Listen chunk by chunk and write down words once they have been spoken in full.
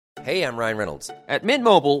Hey, I'm Ryan Reynolds. At Mint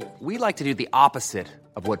Mobile, we like to do the opposite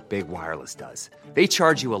of what Big Wireless does. They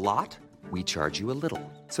charge you a lot, we charge you a little.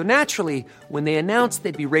 So naturally, when they announced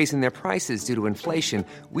they'd be raising their prices due to inflation,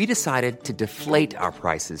 we decided to deflate our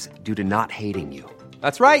prices due to not hating you.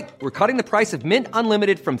 That's right. We're cutting the price of Mint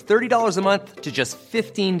Unlimited from $30 a month to just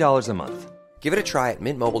 $15 a month. Give it a try at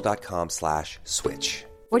mintmobile.com/switch.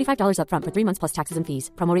 $45 up front for 3 months plus taxes and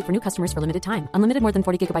fees. Promo rate for new customers for limited time. Unlimited more than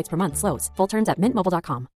 40 gigabytes per month. Slows full terms at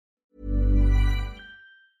mintmobile.com.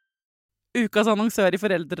 Ukas annonsør i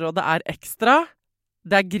Foreldrerådet Ekstra.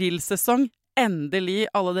 Det grillsesong. Endelig,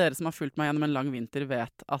 alle dere som har fulgt meg gjennom en lang vinter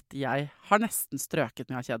vet at jeg har nesten strøket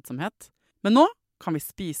med av kjedsomhet. Men nå kan vi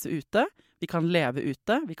spise ute, vi kan leve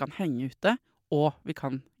ute, vi kan henge ute, og vi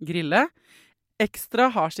kan grille. Ekstra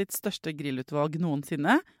har sitt største grillutvalg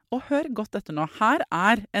noensinne, og hør godt etter nå. Her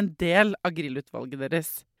en del av grillutvalget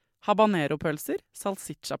deres. Habanero-pølser,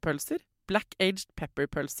 salsiccia-pølser, black-aged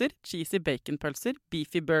pepper-pølser, cheesy bacon-pølser,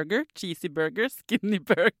 beefy burger, cheesy burger, skinny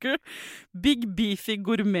burger, big beefy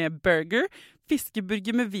gourmet-burger,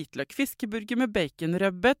 fiskeburger med hvitløk, fiskeburger med bacon,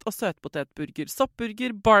 rødbet og søtpotetburger,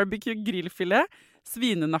 soppburger, barbecue, grillfilet,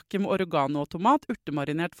 svinenakke med oregano og tomat,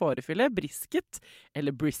 urtemarinert fårefilet, brisket,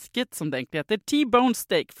 eller brisket som det egentlig heter, T-bone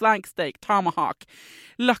steak, flank steak, tomahawk,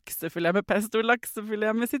 laksefilet med pesto,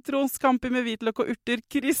 laksefilet med sitron, scampi med hvitløk og urter,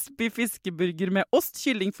 crispy fiskeburger med ost,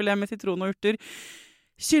 kyllingfilet med sitron og urter,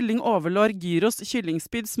 kylling overlår, gyros,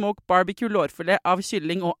 kyllingspyd, smoke, barbecue, lårfilet av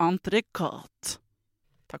kylling og entrecôte.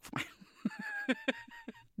 Takk for meg.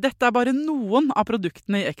 Dette bare noen av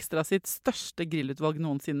produktene i Ekstra sitt største grillutvalg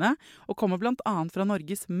noensinne, og kommer blant annet fra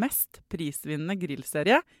Norges mest prisvinnende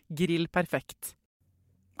grillserie, Grill Perfekt.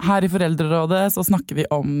 Her i Foreldrerådet så snakker vi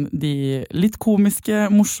om de litt komiske,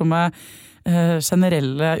 morsomme,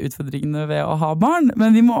 generelle utfordringene ved å ha barn, men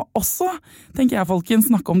vi må også, tenker jeg folkens,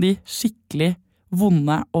 snakke om de skikkelig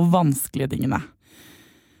vonde og vanskelige tingene.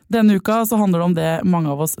 Denne uka så handler det om det mange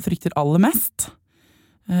av oss frykter aller mest.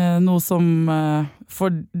 Noe som for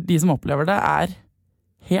de som opplever det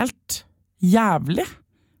helt jævlig.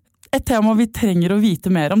 Et tema vi trenger å vite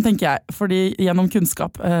mer om, tenker jeg, fordi gjennom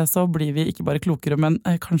kunnskap så blir vi ikke bare klokere, men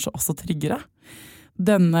kanskje også tryggere.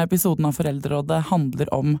 Denne episoden av Foreldrerådet handler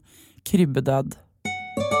om krybbedød.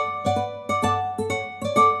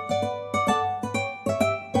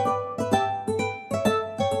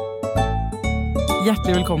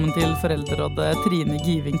 Hjertelig velkommen til Foreldrerådet, Trine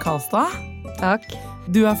Giving Kalstad. Takk.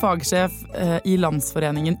 Du fagsjef i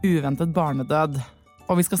Landsforeningen Uventet barnedød,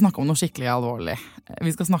 og vi skal snakke om noe skikkelig alvorlig.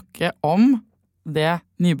 Vi skal snakke om det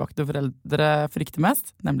nybakte foreldre frykter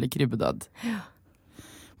mest, nemlig krybbedød.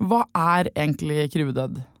 Hva egentlig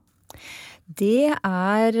krybbedød? Det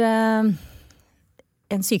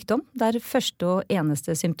en sykdom der første og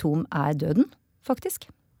eneste symptom døden, faktisk.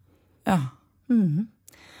 Ja.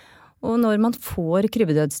 Og når man får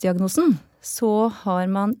krybbedødsdiagnosen, så har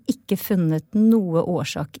man ikke funnet noe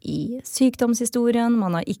årsak i sykdomshistorien,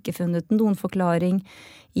 man har ikke funnet noen forklaring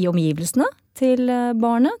i omgivelsene til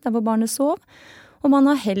barnet, der hvor barnet sov, og man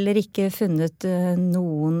har heller ikke funnet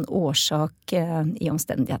noen årsak i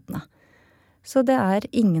omstendighetene. Så det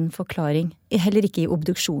ingen forklaring, heller ikke i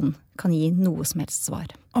obduksjonen, kan gi noe som helst svar.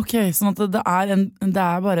 Ok, sånn at det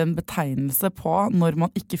bare en betegnelse på når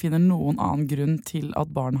man ikke finner noen annen grunn til at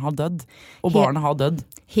barnet har dødd, og barnet har dødd.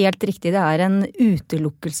 Helt riktig, det en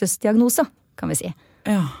utelukkelsesdiagnose, kan vi si.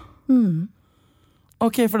 Ja.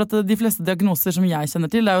 Ok, for at de fleste diagnoser som jeg kjenner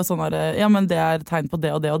til, jo sånn ja, men det tegn på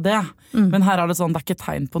det og det og det. Men her det sånn, det ikke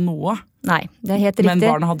tegn på noe. Nei, det helt riktig. Men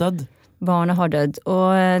barnet har dødd. Barnet har dødd,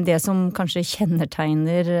 og det som kanskje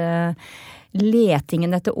kjennetegner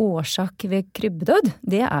letingen etter årsak ved krybbedød,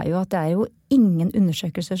 det jo at det jo ingen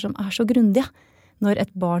undersøkelser som så grundige når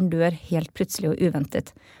et barn dør helt plutselig og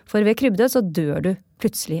uventet. For ved krybbedød så dør du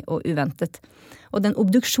plutselig og uventet. Og den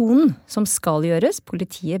obduksjonen som skal gjøres,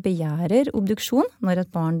 politiet begjærer obduksjon når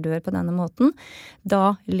et barn dør på denne måten,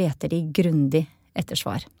 da leter de grundig etter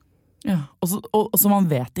svar. Ja, og så man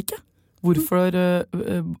vet ikke hvorfor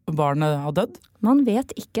barnet har dødd? Man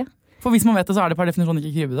vet ikke. For hvis man vet det, så det per definisjon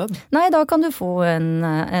ikke krybbedød? Nei, da kan du få en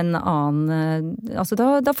annen, altså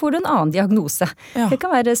da får du en annen diagnose. Ja. Det kan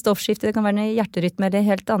være stoffskifte, det kan være hjerterytme eller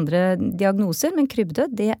helt andre diagnoser, men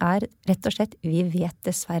krybbedød, det rett og slett, vi vet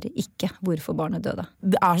dessverre ikke hvorfor barnet døde.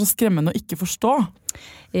 Det så skremmende å ikke forstå.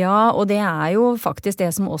 Ja, og det jo faktisk det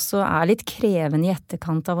som også litt krevende i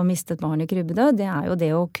etterkant av å miste et barn i krybbedød, det jo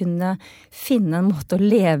det å kunne finne en måte å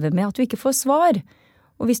leve med at du ikke får svar.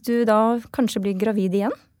 Og hvis du da kanskje blir gravid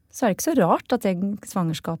igjen, så det ikke så rart at det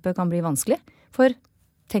svangerskapet kan bli vanskelig. For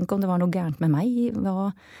tenk om det var noe gærent med meg, hva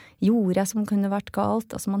gjorde jeg som kunne vært galt?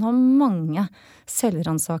 Altså man har mange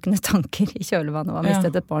selvransakende tanker i kjølvannet og har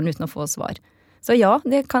mistet et barn uten å få svar. Så ja,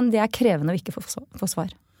 det er krevende å ikke få svar.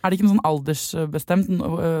 Det ikke noe sånn aldersbestemt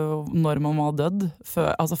når man må ha dødd?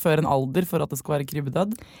 Før en alder for at det skal være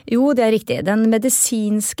krybbedød? Jo, det riktig. Den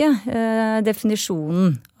medisinske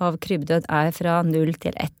definisjonen av krybbedød fra 0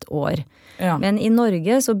 til 1 år. Ja. Men i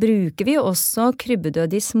Norge så bruker vi også krybbedød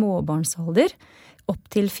i småbarnsalder opp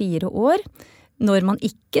til 4 år, når man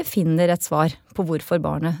ikke finner et svar på hvorfor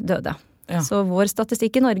barnet døde. Ja. Så vår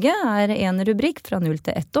statistikk i Norge en rubrikk fra 0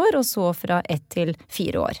 til 1 år, og så fra 1 til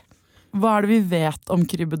 4 år. Hva det vi vet om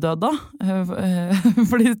krybbedød da?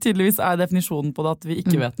 Fordi tydeligvis definisjonen på det at vi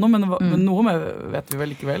ikke vet noe, men noe vet vi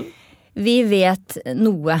vel likevel? Vi vet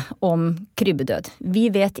noe om krybbedød.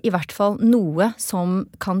 Vi vet i hvert fall noe som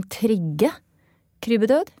kan trigge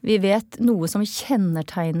krybbedød. Vi vet noe som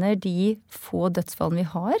kjennetegner de få dødsfallene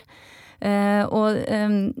vi har.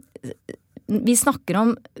 Vi snakker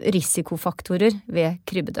om risikofaktorer ved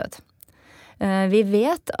krybbedød. Vi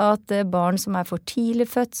vet at barn som for tidlig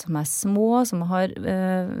født, som små, som har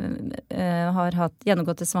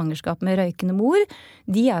gjennomgått et svangerskap med røykende mor,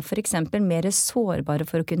 de for eksempel mer sårbare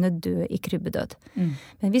for å kunne dø i krybbedød.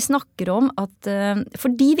 Men vi snakker om at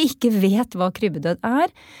fordi vi ikke vet hva krybbedød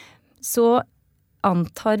så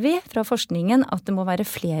antar vi fra forskningen at det må være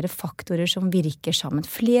flere faktorer som virker sammen.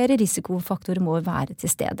 Flere risikofaktorer må være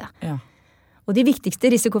til stede. Ja. Og de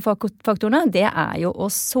viktigste risikofaktorene, det jo å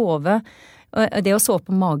sove. Det å sove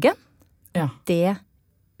på magen, det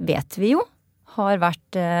vet vi jo, har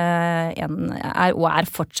vært og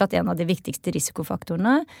fortsatt en av de viktigste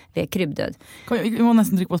risikofaktorene ved krybbedød. Vi må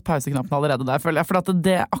nesten trykke på pauseknappen allerede der, føler jeg. For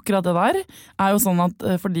akkurat det der jo sånn at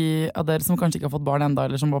for de av dere som kanskje ikke har fått barn enda,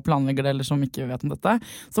 eller som bare planlegger det, eller som ikke vet om dette,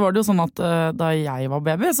 så var det jo sånn at da jeg var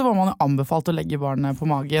baby, så var man jo anbefalt å legge barnet på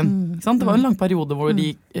magen. Ikke sant? Det var en lang periode hvor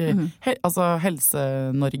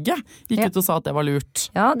Helse-Norge gikk ut og sa at det var lurt.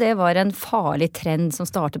 Ja, det var en farlig trend som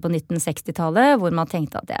startet på 1960-tallet, hvor man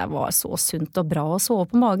tenkte at det var så sunt og bra å sove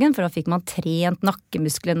på magen, for da fikk man trent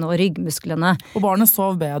nakkemusklene og ryggmusklene. Og barnet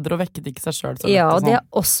sov bedre og vekket ikke seg selv. Ja, og det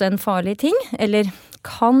også en farlig ting, eller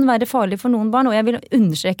kan være farlig for noen barn, og jeg vil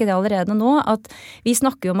understreke det allerede nå, at vi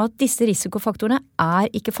snakker jo om at disse risikofaktorene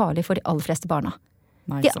ikke farlige for de aller fleste barna.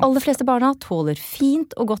 Nei, de aller fleste barna tåler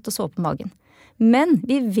fint og godt å sove på magen. Men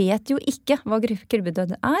vi vet jo ikke hva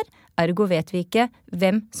krybbedød ergo vet vi ikke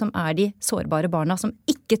hvem som de sårbare barna som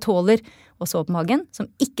ikke tåler å sove på magen, som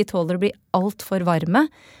ikke tåler å bli alt for varme,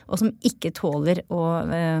 og som ikke tåler å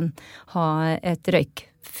ha et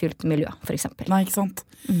røykfylt miljø, for eksempel. Nei, ikke sant?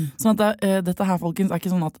 Sånn at dette her, folkens,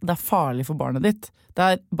 ikke sånn at det farlig for barnet ditt.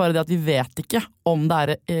 Det bare det at vi vet ikke om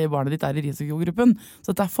barnet ditt i risikogruppen.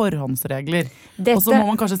 Så det forhåndsregler. Og så må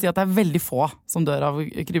man kanskje si at det veldig få som dør av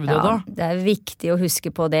krybbedød. Ja, det viktig å huske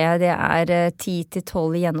på det. Det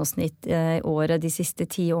 10-12 i gjennomsnitt i året de siste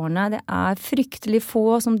 10 årene. Det fryktelig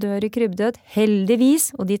få som dør i krybbedød,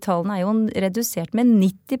 heldigvis. Og de tallene jo redusert med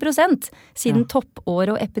 90% siden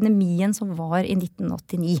toppåret og epidemien som var i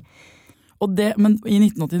 1989. Men i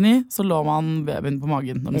 1989 så lå man babyen på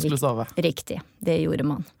magen når den skulle sove. Riktig, det gjorde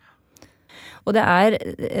man. Og det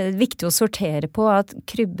viktig å sortere på at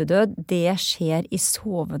krybbedød, det skjer i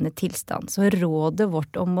sovende tilstand. Så rådet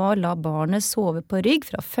vårt om å la barnet sove på rygg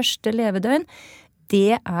fra første levedøgn,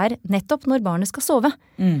 det nettopp når barnet skal sove.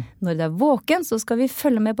 Når det våken, så skal vi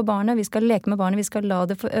følge med på barnet, vi skal leke med barnet, vi skal la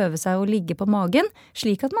det få øve seg å ligge på magen,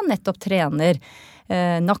 slik at man nettopp trener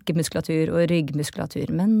nakkemuskulatur og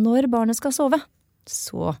ryggmuskulatur. Men når barnet skal sove,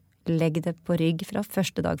 så legg det på rygg fra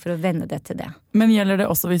første dag for å venne det til det. Men gjelder det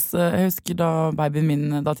også hvis, jeg husker da babyen min,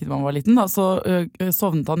 da tidligere var liten, da, så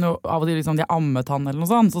sovnet han jo av og til, liksom, de ammet han eller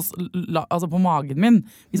noe sånt, så, altså på magen min,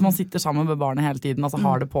 hvis man sitter sammen med barnet hele tiden, altså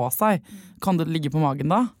har det på seg, kan det ligge på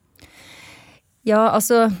magen da? Ja,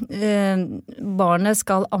 altså, barnet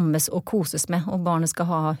skal ammes og koses med, og barnet skal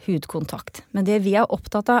ha hudkontakt. Men det vi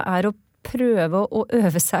opptatt av å prøve å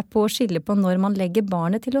øve seg på å skille på når man legger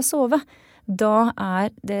barnet til å sove. Da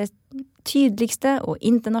det tydeligste og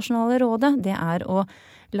internasjonale rådet, det å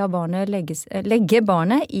la barnet legge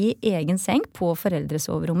barnet i egen seng på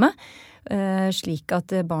foreldresoverommet, slik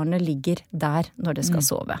at barnet ligger der når det skal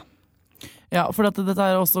sove. Ja, for dette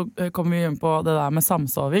også kommer vi inn på det der med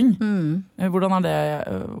samsoving. Hvordan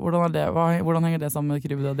henger det sammen med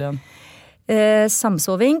krybbedød igjen?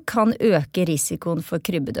 Samsoving kan øke risikoen for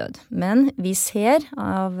krybbedød, men vi ser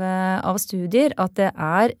av studier at det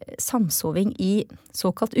samsoving i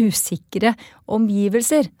såkalt usikre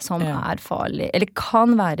omgivelser som farlig, eller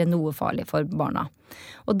kan være noe farlig for barna.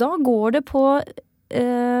 Og da går det på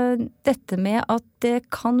dette med at det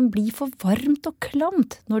kan bli for varmt og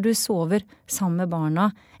klamt når du sover sammen med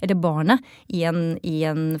barna, eller barnet, i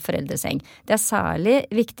en foreldreseng. Det særlig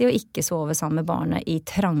viktig å ikke sove sammen med barnet i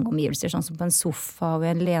trange omgivelser, sånn som på en sofa og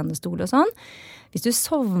en lenestol og sånn. Hvis du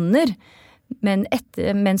sovner, men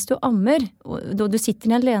mens du ammer, og da du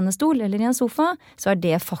sitter i en lenestol eller i en sofa, så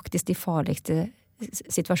det faktisk de farligste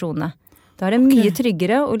situasjonene. Da det mye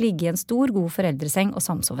tryggere å ligge i en stor, god foreldreseng og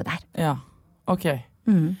samsove der. Ja, ok.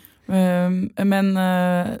 Men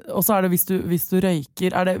også det hvis du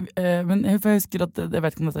røyker, men jeg husker at, jeg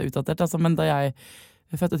vet ikke om dette utdatert, altså, men da jeg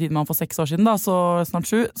fødte Tidemann for 6 år siden, da, så snart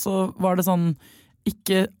 7, så var det sånn,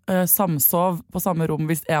 ikke samsov på samme rom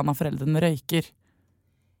hvis en av foreldrene røyker.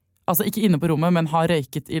 Altså ikke inne på rommet, men har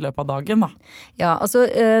røyket i løpet av dagen, da. Ja, altså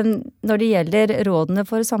når det gjelder rådene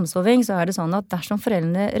for samsoving, så det sånn at dersom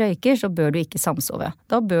foreldrene røyker, så bør du ikke samsove.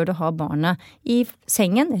 Da bør du ha barnet i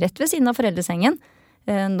sengen, rett ved siden av foreldresengen,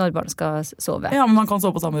 når barnet skal sove. Ja, men man kan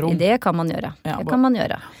sove på samme rom. Det kan man gjøre. Kan man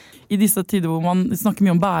gjøre. I disse tider hvor man snakker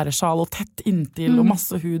mye om bæresjal og tett inntil og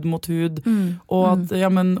masse hud mot hud, og at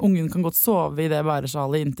men ungen kan godt sove i det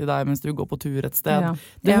bæresjalet inntil deg mens du går på tur et sted.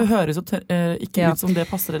 Det høres jo ikke ut som det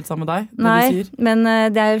passer helt sammen med deg, det Nei, du sier. Men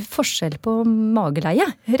det forskjell på mageleie,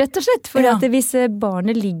 rett og slett. For at hvis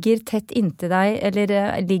barnet ligger tett inntil deg, eller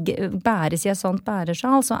bæres i et sånt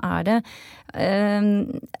bæresjal, så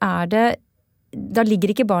da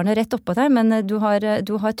ligger ikke barnet rett oppå deg, men du har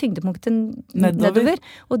tyngdepunktet nedover,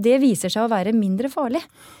 og det viser seg å være mindre farlig.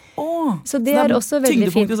 Så det også veldig fint.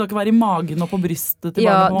 Tyngdepunktet skal ikke være i magen og på brystet til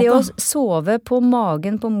barnet? Ja, det å sove på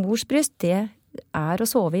magen på mors bryst, det å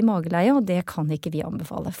sove i mageleie, og det kan ikke vi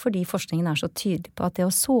anbefale, fordi forskningen så tydelig på at det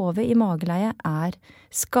å sove i mageleie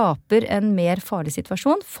skaper en mer farlig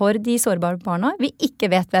situasjon for de sårbare barna vi ikke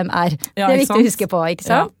vet hvem det viktig å huske på, ikke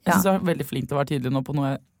sant? Ja, jeg synes du veldig flink til å være tydelig nå på noe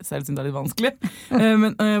jeg selv synes det litt vanskelig.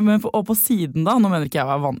 Og på siden da, nå mener ikke jeg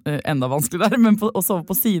var enda vanskelig der, men å sove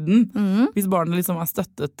på siden, hvis barnet liksom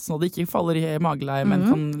støttet, sånn at det ikke faller i mageleie, men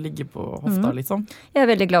kan ligge på hofta, liksom. Jeg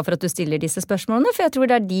veldig glad for at du stiller disse spørsmålene, for jeg tror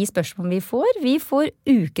det de spørsmålene vi får. Vi får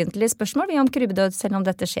ukentlige spørsmål om krybbedød, selv om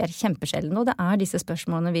dette skjer kjempesjelden, og det disse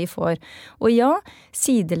spørsmålene vi får. Og ja,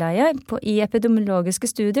 sideleie, i epidemiologiske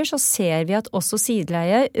studier så ser vi at også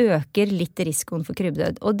sideleie øker litt risikoen for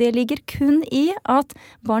krybbedød, og det ligger kun i at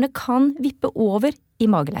barnet kan vippe over i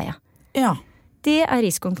mageleie. Ja. Det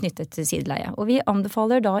risikoen knyttet til sideleie, og vi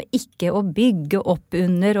anbefaler da ikke å bygge opp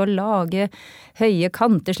under og lage høye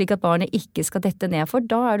kanter slik at barnet ikke skal dette ned, for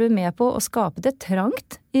da du med på å skape det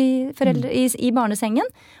trangt i barnesengen,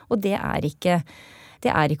 og det ikke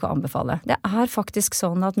å anbefale. Det faktisk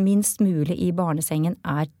sånn at minst mulig i barnesengen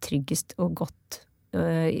tryggest og godt,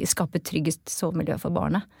 skaper tryggest sovemiljø for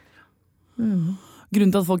barnet.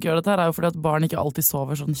 Grunnen til at folk gjør dette her jo fordi at barn ikke alltid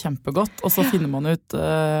sover sånn kjempegodt, og så finner man ut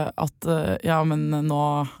at men nå,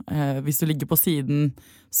 hvis du ligger på siden,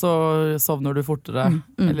 så sovner du fortere,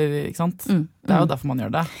 eller ikke sant? Det jo derfor man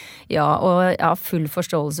gjør det. Ja, og jeg har full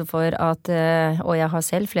forståelse for at, og jeg har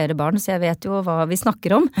selv flere barn, så jeg vet jo hva vi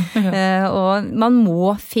snakker om, og man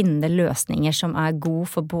må finne løsninger som god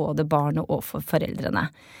for både barnet og for foreldrene.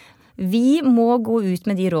 Vi må gå ut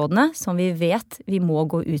med de rådene som vi vet vi må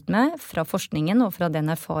gå ut med fra forskningen og fra den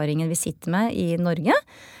erfaringen vi sitter med i Norge.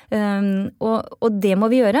 Og det må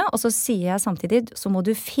vi gjøre, og så sier jeg samtidig, så må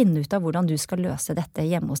du finne ut av hvordan du skal løse dette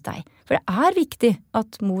hjemme hos deg. For det viktig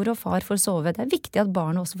at mor og far får sove, det viktig at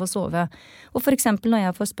barnet også får sove. Og for eksempel når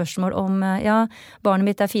jeg får spørsmål om, barnet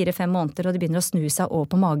mitt 4-5 måneder og det begynner å snu seg over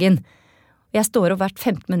på magen. Jeg står opp hvert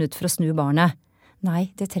 15 minutter for å snu barnet.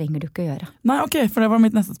 Nei, det trenger du ikke å gjøre. Nei, ok, for det var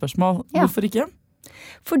mitt neste spørsmål. Hvorfor ikke?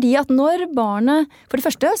 Fordi at når barnet, for det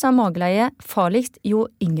første så mageleie farligst jo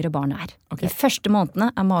yngre barnet Okay. De første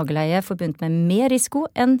månedene mageleie forbundet med mer risiko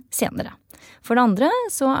enn senere. For det andre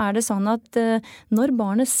så det sånn at når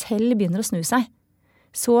barnet selv begynner å snu seg,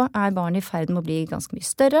 så barnet i ferd med å bli ganske mye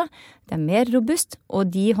større, det mer robust,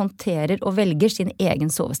 og de håndterer og velger sin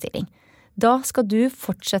egen sovestilling. Da skal du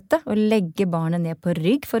fortsette å legge barnet ned på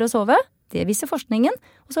rygg for å sove. Det viser forskningen,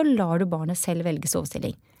 og så lar du barnet selv velge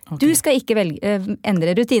sovestilling. Okay. Du skal ikke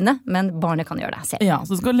endre rutine, men barnet kan gjøre det selv. Ja,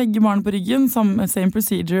 så du skal legge barnet på ryggen, same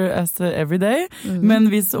procedure as every day, men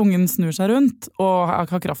hvis ungen snur seg rundt og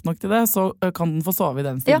har kraft nok til det, så kan den få sove i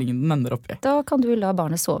den stillingen den ender opp i. Da kan du la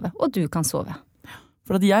barnet sove, og du kan sove.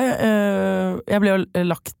 For at jeg ble jo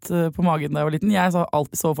lagt på magen da jeg var liten. Jeg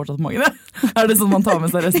alltid sov fortsatt på magen. Det sånn man tar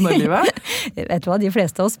med seg resten av livet? Vet du hva, de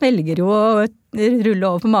fleste av oss velger jo å rulle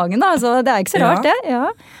over på magen da, så det ikke så rart det. Ja.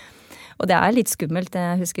 Og det litt skummelt.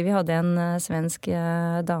 Jeg husker vi hadde en svensk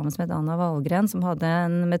dame som het Anna Wahlgren, som hadde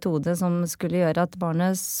en metode som skulle gjøre at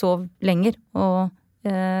barnet sov lenger og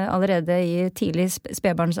allerede i tidlig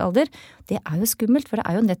spedbarnsalder, det jo skummelt, for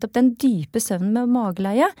det jo nettopp den dype søvnen med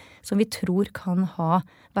mageleie som vi tror kan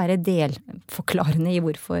være delforklarende i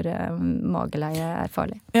hvorfor mageleie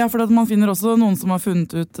farlig. Ja, for at man finner også noen som har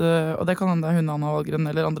funnet ut, og det kan hende det Hunne Anna Valgren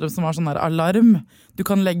eller andre som har sånn der alarm du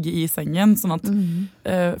kan legge i sengen, sånn at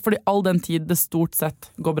fordi all den tid det stort sett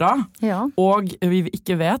går bra, og vi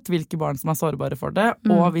ikke vet hvilke barn som sårbare for det,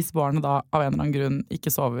 og hvis barnet da av en eller annen grunn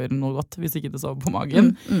ikke sover noe godt, hvis ikke det sover på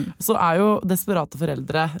magen, så jo desperate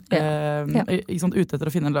foreldre ikke sant, ute etter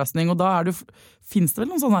å finne en løsning, og da finnes det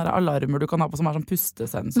vel noen sånne alarmer du kan ha på som sånn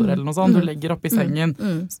pustesensor eller noe sånt, du legger opp i sengen,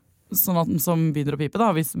 sånn at den som begynner å pipe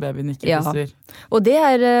da, hvis babyen ikke puster. Og det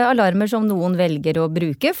alarmer som noen velger å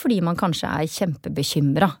bruke fordi man kanskje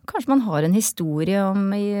kjempebekymret. Kanskje man har en historie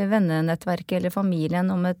i vennenettverket eller familien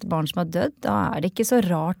om et barn som har dødd. Da det ikke så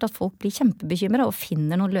rart at folk blir kjempebekymret og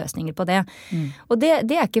finner noen løsninger på det. Og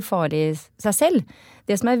det ikke farlig i seg selv.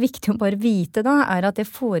 Det som viktig å bare vite da, at det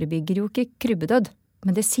forebygger jo ikke krybbedød,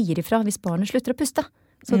 men det sier ifra hvis barnet slutter å puste.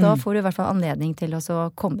 Så da får du i hvert fall anledning til å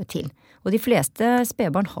komme til. Og de fleste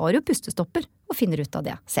spedbarn har jo pustestopper og finner ut av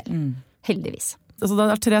det selv. Heldigvis. Altså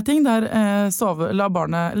det 3 ting. Det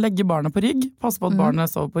legge barnet på rygg. Passe på at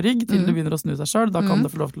barnet sover på rygg til det begynner å snu seg selv. Da kan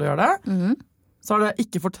det få lov til å gjøre det. Så det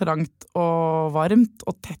ikke for trangt og varmt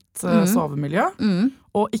og tett sovemiljø.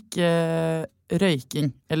 Og ikke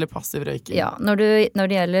røyking, eller passiv røyking. Ja, når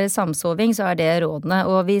det gjelder samsoving så det rådene,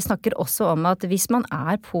 og vi snakker også om at hvis man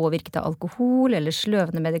påvirket av alkohol eller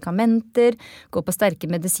sløvende medikamenter, går på sterke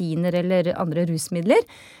medisiner eller andre rusmidler,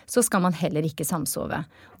 så skal man heller ikke samsove.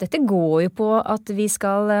 Dette går jo på at vi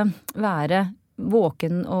skal være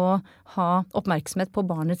våken og ha oppmerksomhet på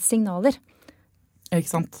barnets signaler. Ikke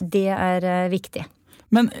sant? Det viktig.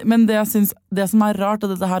 Men det jeg synes, det som rart, og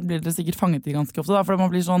dette her blir det sikkert fanget i ganske ofte, da, for man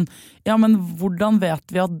blir sånn, ja, men hvordan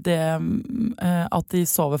vet vi at de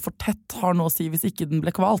sover for tett har noe å si hvis ikke den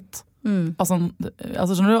ble kvalt? Altså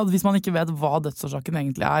skjønner du, at hvis man ikke vet hva dødsårsaken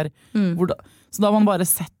egentlig så da har man bare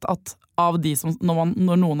sett at av de som,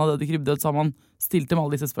 når noen har dødd i krybbedød, så har man stilt dem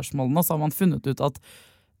alle disse spørsmålene, og så har man funnet ut at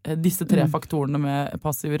disse 3 faktorene med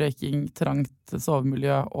passiv røyking, trangt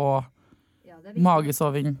sovemiljø og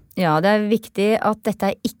magesoving. Ja, det viktig at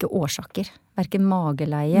dette ikke årsaker. Hverken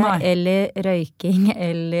mageleie eller røyking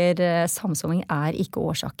eller samsoving ikke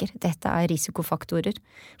årsaker. Dette risikofaktorer.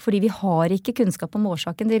 Fordi vi har ikke kunnskap om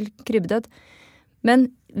årsaken til krybbedød.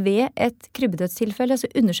 Men ved et krybbedødstilfelle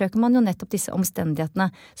så undersøker man jo nettopp disse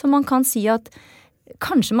omstendighetene. Så man kan si at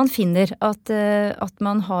kanskje man finner at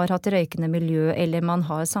man har hatt røykende miljø eller man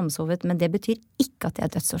har samsovet, men det betyr ikke at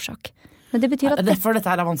det dødsårsak. Men det betyr at for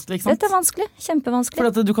dette vanskelig, ikke sant? Dette vanskelig, kjempevanskelig. For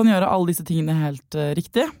at du kan gjøre alle disse tingene helt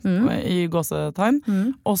riktig, i gåsetegn,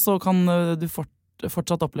 og så kan du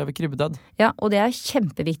fortsatt oppleve krybbedød. Ja, og det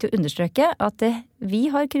kjempeviktig å understreke at vi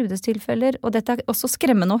har krybbedødstilfeller, og dette også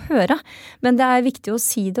skremmende å høre, men det viktig å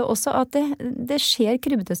si det også at det skjer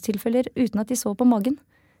krybbedødstilfeller uten at de sover på magen.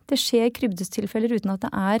 Det skjer krybbedødstilfeller uten at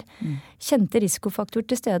det kjente risikofaktorer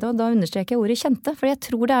til stede, og da understreker jeg ordet kjente, for jeg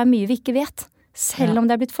tror det mye vi ikke vet. Selv om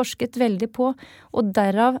det blitt forsket veldig på, og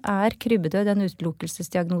derav krybbedød en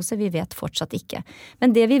utelukkelsesdiagnose, vi vet fortsatt ikke.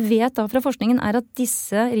 Men det vi vet da fra forskningen at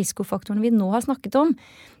disse risikofaktorene vi nå har snakket om,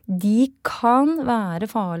 de kan være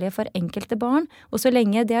farlige for enkelte barn, og så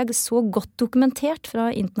lenge det så godt dokumentert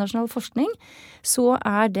fra internasjonal forskning, så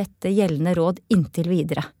dette gjeldende råd inntil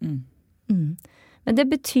videre. Men det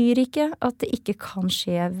betyr ikke at det ikke kan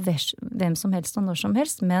skje hvem som helst og når som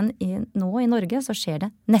helst, men nå i Norge så skjer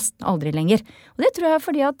det nesten aldri lenger. Og det tror jeg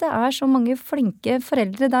fordi at det så mange flinke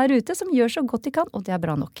foreldre der ute som gjør så godt de kan, og det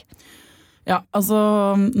bra nok. Ja, altså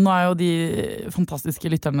nå jo de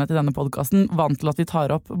fantastiske lytterne til denne podcasten vant til at vi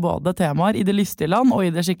tar opp både temaer i det lystige land og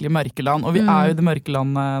i det skikkelig mørke land, og vi jo i det mørke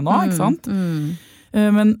landet nå, ikke sant?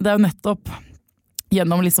 Men det jo nettopp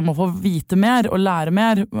gjennom liksom å få vite mer og lære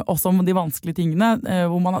mer, også om de vanskelige tingene,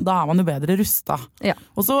 da man jo bedre rustet. Ja.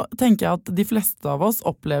 Og så tenker jeg at de fleste av oss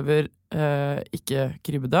opplever ikke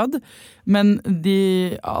krybbedød, men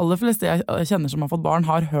de aller fleste jeg kjenner som har fått barn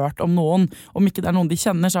har hørt om noen. Om ikke det noen de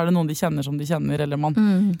kjenner, så det noen de kjenner som de kjenner, eller man,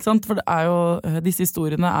 ikke sant? For det jo, disse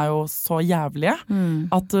historiene jo så jævlige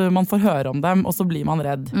at man får høre om dem, og så blir man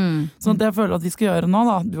redd. Så det jeg føler at vi skal gjøre nå,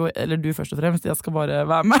 da, eller du først og fremst, jeg skal bare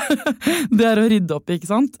være med, det å rydde opp i,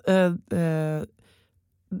 ikke sant?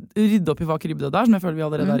 Rydde opp i hva krybbedød som jeg føler vi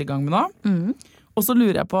allerede i gang med nå. Og så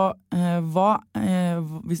lurer jeg på,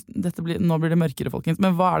 hvis nå blir det mørkere, folkens,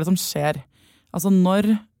 men hva det som skjer? Altså når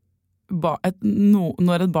et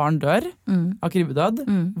barn dør av krybbedød,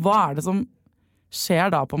 hva det som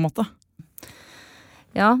skjer da på en måte?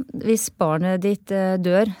 Ja, hvis barnet ditt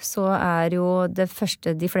dør, så jo det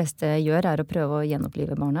første de fleste gjør å prøve å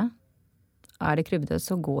gjenopplive barnet. Det krybbedød,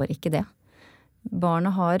 så går ikke det.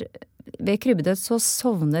 Ved krybbedød så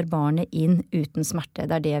sovner barnet inn uten smerte.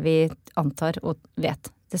 Det det vi antar og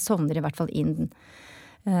vet. Det sovner i hvert fall inn.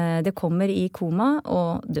 Det kommer i koma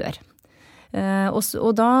og dør.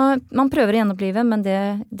 Og da, man prøver å gjenopplive, men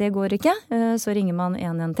det går ikke. Så ringer man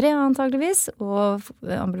 113 antageligvis, og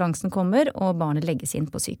ambulansen kommer, og barnet legges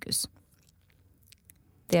inn på sykehus.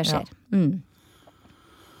 Det skjer. Ja.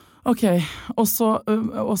 Ok, og så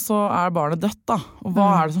barnet dødt da. Og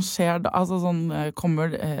hva det som skjer da? Altså sånn,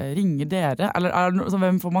 ringer dere? Eller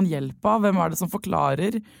hvem får man hjelp av? Hvem det som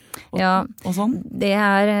forklarer? Og sånn? Det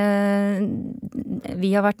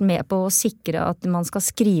vi har vært med på å sikre at man skal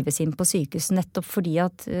skrives inn på sykehus, nettopp fordi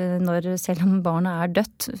at selv om barnet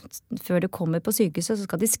dødt, før det kommer på sykehuset, så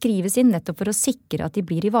skal de skrives inn nettopp for å sikre at de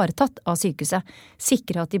blir ivaretatt av sykehuset.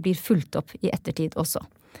 Sikre at de blir fulgt opp i ettertid også.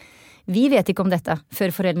 Vi vet ikke om dette før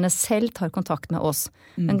foreldrene selv tar kontakt med oss.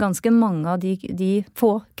 Men ganske mange av de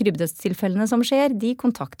få krybbedødstilfellene som skjer, de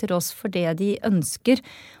kontakter oss fordi de ønsker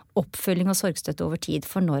oppfølging og sorgstøtte over tid.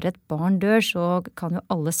 For når et barn dør, så kan jo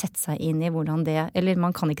alle sette seg inn i hvordan det, eller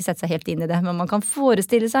man kan ikke sette seg helt inn i det, men man kan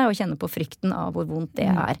forestille seg og kjenne på frykten av hvor vondt det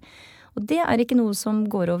Og det ikke noe som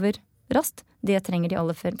går over raskt. Det trenger de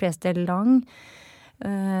aller fleste lang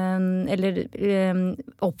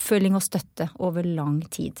oppfølging og støtte over lang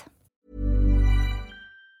tid.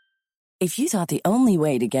 If you thought the only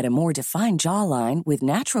way to get a more defined jawline with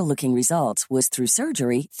natural-looking results was through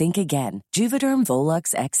surgery, think again. Juvederm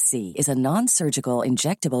Volux XC is a non-surgical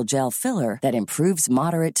injectable gel filler that improves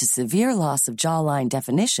moderate to severe loss of jawline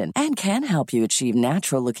definition and can help you achieve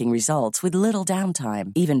natural-looking results with little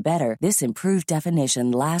downtime. Even better, this improved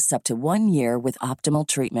definition lasts up to 1 year with optimal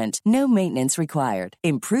treatment. No maintenance required.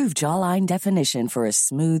 Improve jawline definition for a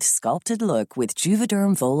smooth, sculpted look with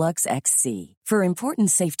Juvederm Volux XC. For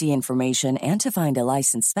important safety information and to find a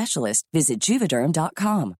licensed specialist, visit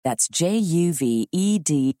Juvederm.com. That's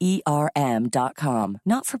JUVEDERM.com.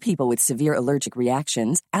 Not for people with severe allergic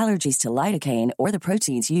reactions, allergies to lidocaine, or the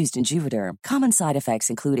proteins used in Juvederm. Common side effects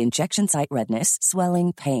include injection site redness,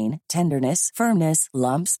 swelling, pain, tenderness, firmness,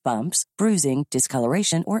 lumps, bumps, bruising,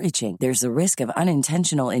 discoloration, or itching. There's a risk of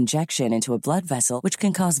unintentional injection into a blood vessel, which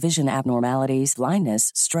can cause vision abnormalities,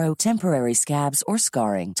 blindness, stroke, temporary scabs, or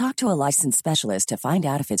scarring. Talk to a licensed specialist to find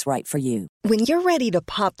out if it's right for you. When you're ready to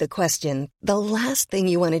pop the question, the last thing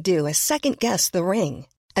you want to do is second-guess the ring.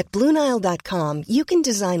 At BlueNile.com, you can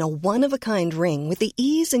design a one-of-a-kind ring with the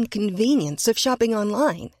ease and convenience of shopping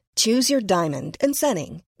online. Choose your diamond and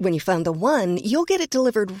setting. When you find the one, you'll get it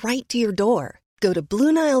delivered right to your door. Go to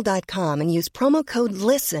BlueNile.com and use promo code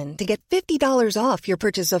LISTEN to get $50 off your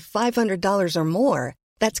purchase of $500 or more.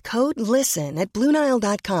 That's code LISTEN at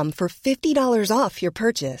BlueNile.com for $50 off your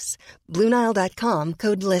purchase. BlueNile.com,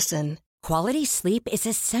 code LISTEN. Quality sleep is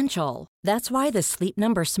essential. That's why the Sleep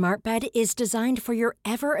Number Smart Bed is designed for your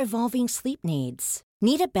ever-evolving sleep needs.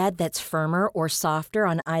 Need a bed that's firmer or softer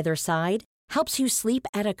on either side? Helps you sleep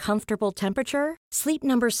at a comfortable temperature? Sleep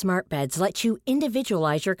Number Smart Beds let you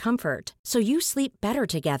individualize your comfort, so you sleep better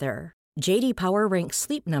together. J.D. Power ranks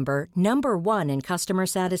Sleep Number #1 in customer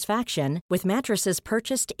satisfaction with mattresses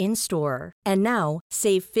purchased in-store. And now,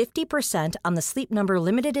 save 50% on the Sleep Number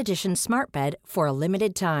Limited Edition Smart Bed for a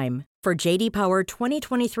limited time. For J.D. Power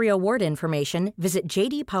 2023 award information, visit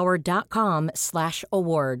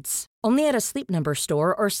jdpower.com/awards. Only at a Sleep Number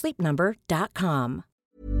store or sleepnumber.com.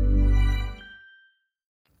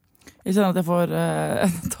 Jeg kjenner at jeg får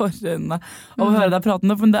tårer i øynene av å høre deg prate,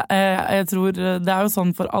 men jeg tror det jo sånn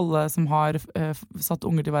for alle som har satt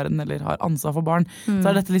unger til verden eller har ansvar for barn, så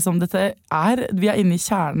dette liksom, vi inne i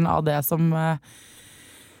kjernen av det som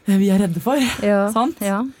vi redde for, sant?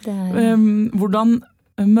 Ja, det hvordan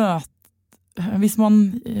hvis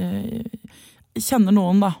man kjenner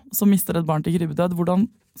noen da, som mister et barn til krybbedød, hvordan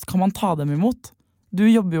kan man ta dem imot? Du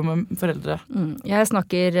jobber jo med foreldre. Jeg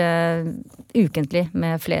snakker ukentlig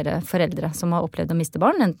med flere foreldre som har opplevd å miste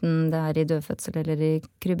barn, enten det i dødfødsel eller i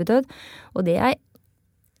krybbedød. Og det jeg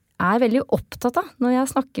veldig opptatt av når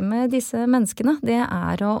jeg snakker med disse menneskene, det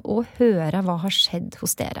å høre hva har skjedd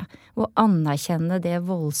hos dere, og anerkjenne det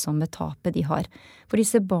voldsomme tapet de har. For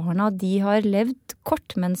disse barna, de har levd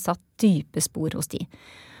kort, men satt dype spor hos de.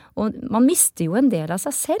 Og man mister jo en del av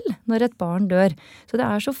seg selv når et barn dør, så det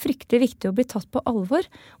så fryktelig viktig å bli tatt på alvor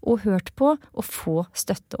og hørt på og få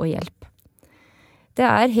støtte og hjelp. Det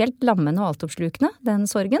helt lammende og altoppslukende, den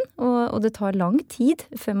sorgen, og det tar lang tid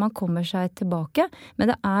før man kommer seg tilbake,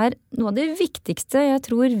 men det noe av det viktigste jeg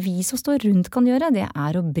tror vi som står rundt kan gjøre, det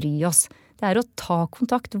å bry oss. Det å ta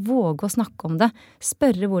kontakt, våge å snakke om det,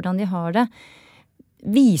 spørre hvordan de har det,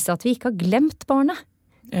 vise at vi ikke har glemt barnet.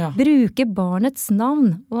 Ja. Bruke barnets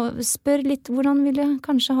navn, og spør litt hvordan ville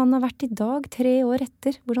kanskje han ha vært i dag, 3 år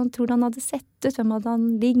etter, hvordan tror du han hadde sett ut, hvem hadde han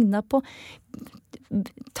lignet på.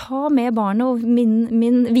 Ta med barnet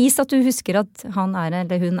og vis at du husker at han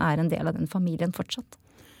eller hun en del av den familien fortsatt.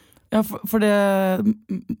 Ja, for det,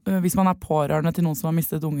 hvis man pårørende til noen som har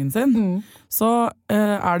mistet ungen sin, så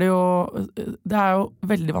det jo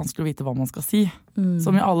veldig vanskelig å vite hva man skal si.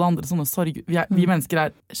 Som i alle andre sånne sorg. Vi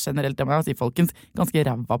mennesker generelt, det må jeg si, folkens, ganske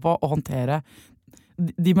ræva på å håndtere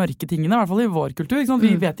de mørke tingene, i hvert fall i vår kultur. Ikke sant?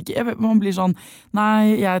 Vi vet ikke, man blir sånn,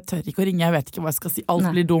 nei, jeg tør ikke å ringe, jeg vet ikke hva jeg skal si, alt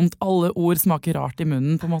blir dumt, alle ord smaker rart i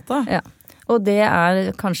munnen, på en måte. Ja. Og det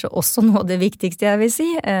kanskje også noe av det viktigste jeg vil si,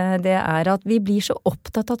 det at vi blir så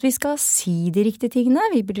opptatt at vi skal si de riktige tingene,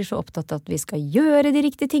 vi blir så opptatt at vi skal gjøre de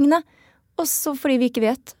riktige tingene, og så fordi vi ikke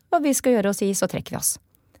vet hva vi skal gjøre og si, så trekker vi oss.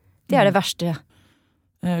 Det det verste.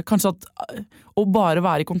 Kanskje at å bare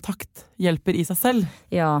være i kontakt hjelper i seg selv,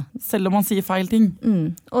 selv om man sier feil ting.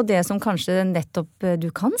 Og det som kanskje nettopp du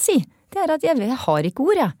kan si, det at jeg har ikke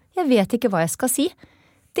ord, jeg vet ikke hva jeg skal si.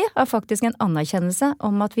 Det faktisk en anerkjennelse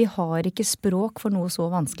om at vi har ikke språk for noe så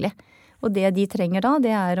vanskelig. Og det de trenger da,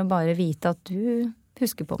 det å bare vite at du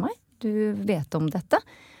husker på meg, du vet om dette,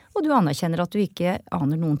 og du anerkjenner at du ikke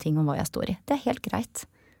aner noen ting om hva jeg står i. Det helt greit.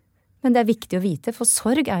 Men det viktig å vite, for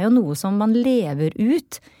sorg jo noe som man lever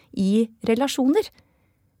ut i relasjoner.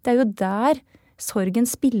 Det jo der sorgen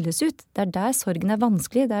spilles ut. Det der sorgen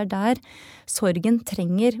vanskelig. Det der sorgen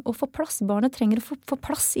trenger å få plass. Barnet trenger å få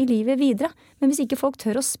plass i livet videre. Men hvis ikke folk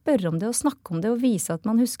tør å spørre om det og snakke om det og vise at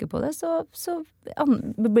man husker på det, så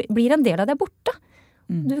blir en del av det borte.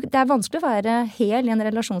 Det vanskelig å være hel i en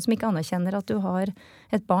relasjon som ikke anerkjenner at du har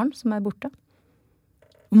et barn som borte.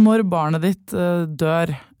 Når barnet ditt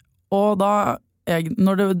dør, og da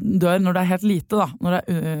når det dør, når det helt lite da, når det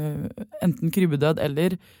enten krybbedød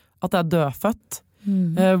eller at det dødfødt,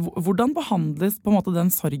 hvordan behandles på en måte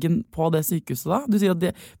den sorgen på det sykehuset da? Du sier at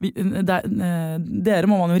dere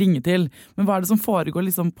må man jo ringe til, men hva det som foregår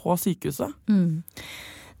liksom på sykehuset?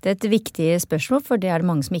 Det et viktig spørsmål, for det det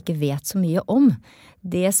mange som ikke vet så mye om.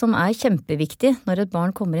 Det som kjempeviktig når et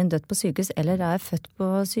barn kommer inn dødt på sykehus, eller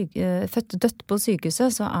født dødt på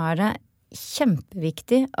sykehuset, så det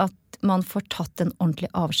kjempeviktig at man får tatt en ordentlig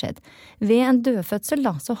avskjed. Ved en dødfødsel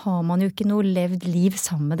da, så har man jo ikke noe levd liv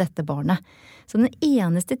sammen med dette barnet. Så den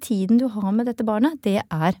eneste tiden du har med dette barnet, det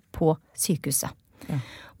på sykehuset. Ja.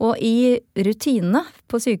 Og i rutinene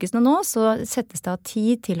på sykehusene nå, så settes det av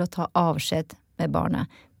tid til å ta avskjed med barnet.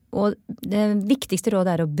 Og det viktigste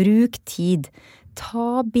rådet å bruke tid.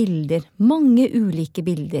 Ta bilder, mange ulike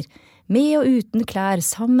bilder. Med og uten klær,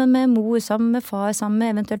 sammen med mor, sammen med far, sammen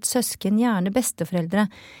med eventuelt søsken, gjerne besteforeldre.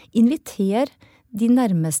 Inviter de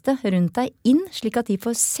nærmeste rundt deg inn, slik at de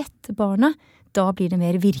får sett barnet. Da blir det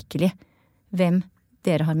mer virkelig hvem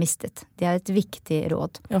dere har mistet. Det et viktig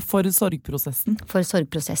råd. Ja, for sorgprosessen. For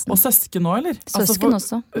sorgprosessen. Og søsken nå, eller? Søsken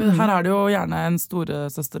også. Her det jo gjerne en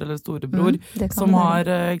storesøster eller storebror som har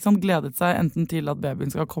gledet seg enten til at babyen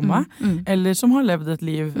skal komme, eller som har levd et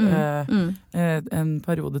liv en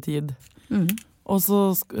periodetid. Og så,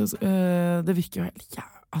 det virker jo helt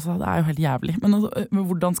det jo helt jævlig. Men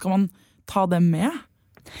hvordan skal man ta det med?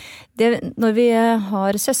 Når vi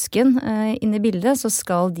har søsken inne i bildet, så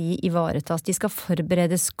skal de ivaretas. De skal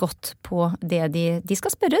forberedes godt på det de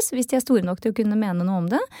skal spørres. Hvis de store nok til å kunne mene noe om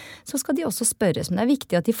det, så skal de også spørres. Men det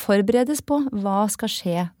viktig at de forberedes på hva skal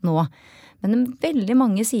skje nå. Men veldig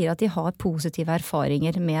mange sier at de har positive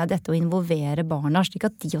erfaringer med dette å involvere barna, slik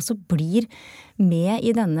at de også blir med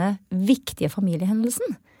i denne viktige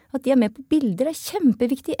familiehendelsen. At de med på bilder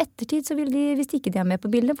kjempeviktig. I ettertid så vil de, hvis ikke de med på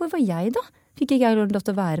bildet, hvor var jeg da? Fikk ikke jeg lov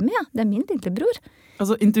til å være med? Det min lillebror.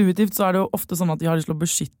 Altså intuitivt så det jo ofte sånn at de har lyst til å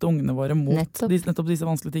beskytte ungene våre mot nettopp disse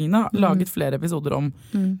vanskelige tingene. Laget flere episoder om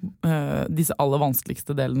disse aller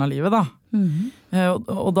vanskeligste delene av livet da.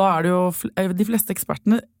 Og da det jo, de fleste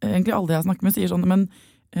ekspertene, egentlig alle jeg snakker med, sier sånn, men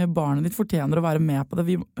barnet ditt fortjener å være med på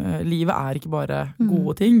det. Livet ikke bare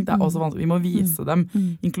gode ting, det også vanskelig. Vi må vise dem,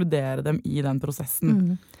 inkludere dem i den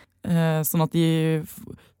prosessen. Sånn at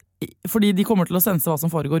fordi de kommer til å sense hva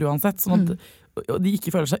som foregår uansett, sånn at de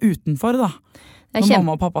ikke føler seg utenfor da, når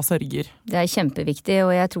mamma og pappa sørger. Det kjempeviktig,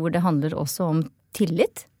 og jeg tror det handler også om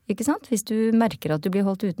tillit. Ikke sant? Hvis du merker at du blir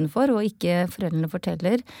holdt utenfor, og ikke foreldrene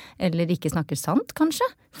forteller, eller ikke snakker sant, kanskje,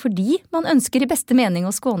 fordi man ønsker i beste mening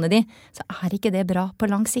å skåne de, så er ikke det bra på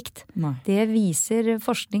lang sikt. Nei. Det viser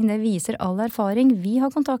forskning, det viser all erfaring. Vi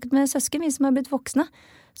har kontakt med søsken, vi som har blitt voksne,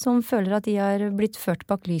 som føler at de har blitt ført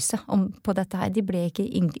bak lyset på dette her. De ble ikke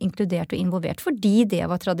inkludert og involvert, fordi det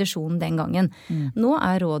var tradisjonen den gangen. Nå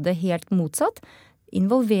er rådet helt motsatt.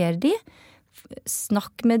 Involver de.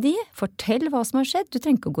 Snakk med de, fortell hva som har skjedd. Du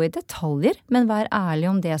trenger ikke å gå i detaljer, men vær ærlig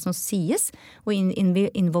om det som sies, og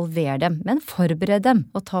involver dem. Men forbered dem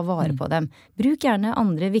og ta vare på dem. Bruk gjerne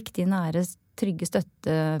andre viktige, nære, trygge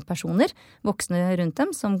støttepersoner, voksne rundt dem,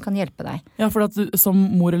 som kan hjelpe deg. Ja, for at du, som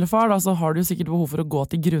mor eller far da, så har du sikkert behov for å gå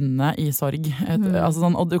til grunne i sorg. Altså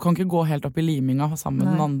sånn, og du kan ikke gå helt opp i liminga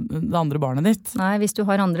sammen med det andre barnet ditt. Nei, hvis du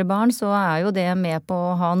har andre barn, så er jo det med på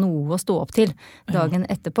å ha noe å stå opp til dagen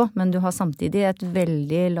etterpå, men du har samtidig et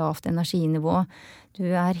veldig lavt energinivå. Du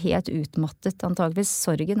er helt utmattet, antageligvis.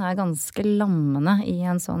 Sorgen er ganske lammende i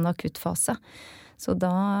en sånn akuttfase. Så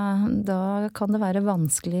da kan det være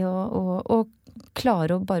vanskelig å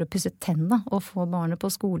klare å bare pusse tennene og få barnet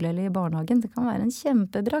på skole eller i barnehagen. Det kan være en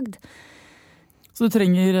kjempebragd. Så du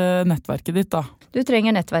trenger nettverket ditt da? Du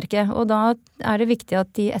trenger nettverket, og da er det viktig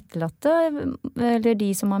at de etterlatte, eller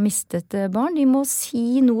de som har mistet barn, de må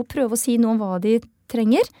prøve å si noe om hva de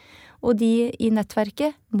trenger, og de i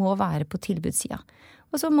nettverket må være på tilbudssida.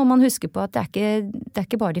 Og så må man huske på at det er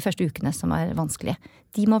ikke bare de første ukene som er vanskelige.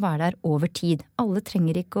 De må være der over tid. Alle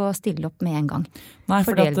trenger ikke å stille opp med en gang. Nei,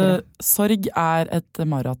 for sorg er et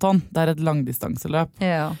maraton. Det er et langdistanseløp.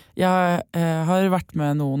 Ja. Jeg har vært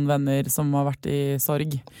med noen venner som har vært i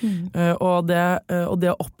sorg. Og det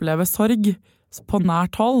å oppleve sorg på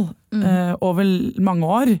nært hold over mange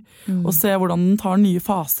år, og se hvordan den tar nye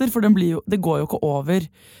faser, for det går jo ikke over.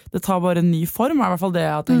 Det tar bare en ny form, er i hvert fall det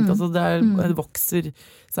jeg har tenkt. Altså det vokser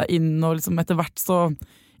seg inn, og liksom etter hvert så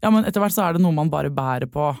er det noe man bare bærer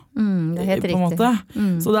på. Det er helt på en måte.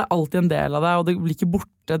 Så det er alltid en del av det, og det blir ikke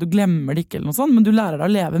borte, du glemmer det ikke eller noe sånt, men du lærer deg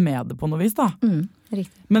å leve med det på noe vis da.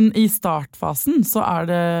 Riktig. Men i startfasen så er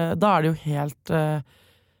det jo helt...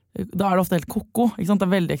 Da er det ofte helt koko, ikke sant? Det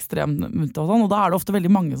er veldig ekstremt og sånn, og da er det ofte veldig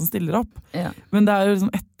mange som stiller opp. Ja. Men det er jo liksom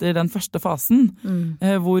etter den første fasen,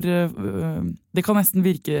 hvor det kan nesten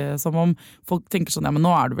virke som om folk tenker sånn, ja, men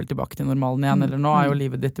nå er du vel tilbake til normalen igjen, eller nå er jo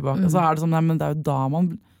livet ditt tilbake. Og så er det sånn, nei, men det er jo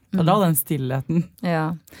da den stillheten. Ja,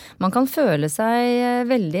 man kan føle seg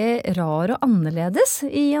veldig rar og annerledes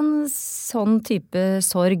i en sånn type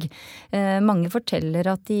sorg. Mange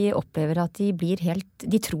forteller at de opplever at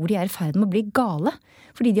de tror de er i ferd med å bli gale.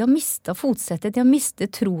 Fordi de har mistet fotsettet, de har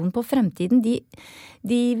mistet troen på fremtiden.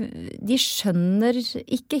 De skjønner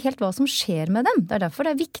ikke helt hva som skjer med dem. Det er derfor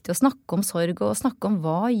det er viktig å snakke om sorg, og snakke om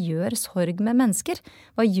hva gjør sorg med mennesker.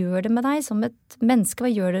 Hva gjør det med deg som et menneske?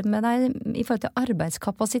 Hva gjør det med deg i forhold til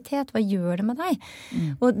arbeidskapasitet? Hva gjør det med deg?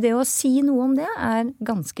 Og det å si noe om det er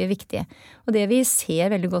ganske viktig. Og det vi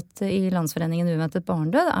ser veldig godt i Landsforeningen Uventet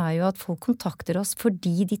barnedød, er jo at folk kontakter oss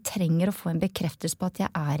fordi de trenger å få en bekreftelse på at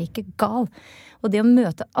jeg er ikke gal. Og det å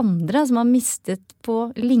møte andre som har mistet på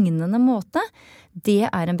lignende måte, det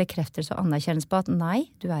er en bekreftelse og anerkjennelse på at nei,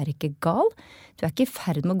 du er ikke gal, du er ikke i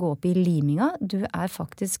ferd med å gå opp i liminga, du er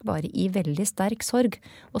faktisk bare i veldig sterk sorg.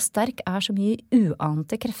 Og sterk er så mye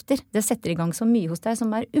uante krefter. Det setter i gang så mye hos deg som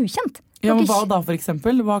er ukjent. Ja, men hva da for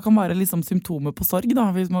eksempel? Hva kan være liksom symptomer på sorg da?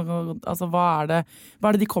 Hva er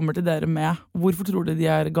det de kommer til dere med? Hvorfor tror du de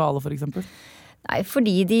er gale for eksempel? Nei,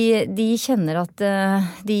 fordi de kjenner at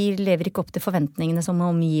de lever ikke opp til forventningene som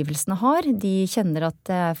omgivelsene har. De kjenner at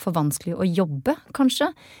det er for vanskelig å jobbe, kanskje.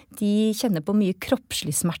 De kjenner på mye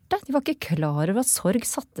kroppslig smerte. De var ikke klar over at sorg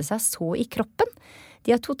satte seg så i kroppen.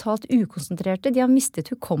 De er totalt ukonsentrerte, de har mistet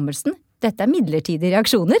hukommelsen. Dette er midlertidige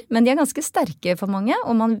reaksjoner, men de er ganske sterke for mange,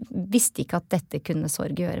 og man visste ikke at dette kunne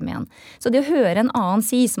sorg gjøre med en. Så det å høre en annen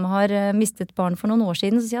som har mistet barn for noen år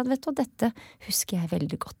siden, så sier at vet du, dette husker jeg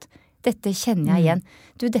veldig godt. Dette kjenner jeg igjen.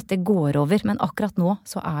 Du, dette går over, men akkurat nå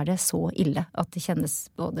så er det så ille at det kjennes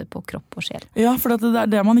både på kropp og sjel. Ja, for det er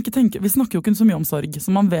det man ikke tenker. Vi snakker jo ikke så mye om sorg, så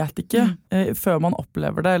man vet ikke før man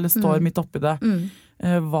opplever det, eller står midt oppi det,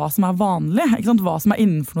 hva som er vanlig, ikke sant? Hva som er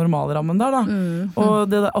innenfor normalrammen der da.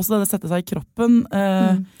 Og også det setter seg i kroppen,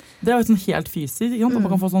 det er jo sånn helt fysisk, ikke sant? At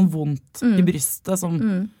man kan få sånn vondt i brystet som...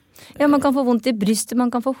 Ja, man kan få vondt i brystet,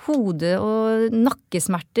 man kan få hode- og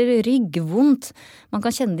nakkesmerter, ryggvondt, man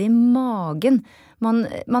kan kjenne det i magen. Man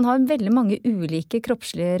har veldig mange ulike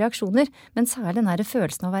kroppslige reaksjoner, men særlig den her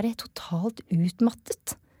følelsen av å være totalt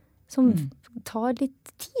utmattet, som tar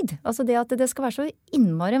litt tid. Altså det at det skal være så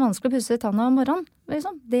innmari vanskelig å pusse tanna om morgenen,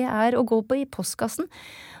 liksom. Det er å gå på i postkassen.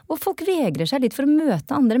 Og folk vegrer seg litt for å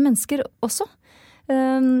møte andre mennesker også.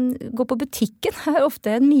 Gå på butikken er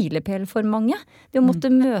ofte en milepæl for mange. Det å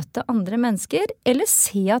måtte møte andre mennesker, eller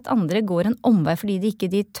se at andre går en omvei fordi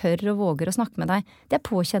de tør og våger å snakke med deg. Det er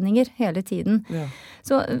påkjenninger hele tiden. Ja.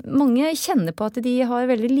 Så mange kjenner på at de har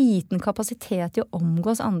veldig liten kapasitet til å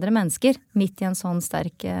omgås andre mennesker midt i en sånn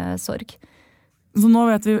sterk sorg. Så nå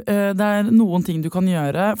vet vi, det er noen ting du kan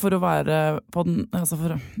gjøre for å være på den, altså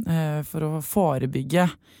for å forebygge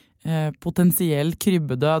potensiell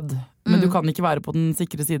krybbedød. Men du kan ikke være på den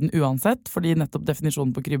sikre siden uansett, fordi nettopp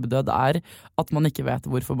definisjonen på krybbedød er at man ikke vet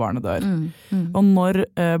hvorfor barnet dør. Og når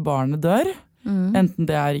barnet dør, enten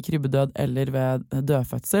det er i krybbedød eller ved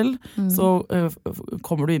dødfødsel, så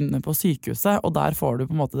kommer du inn på sykehuset, og der får du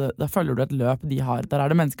på en måte, der følger du et løp de har. Der er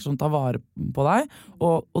det mennesker som tar vare på deg,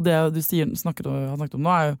 og det du har snakket om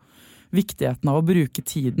nå er jo viktigheten av å bruke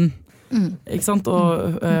tiden. Ikke sant?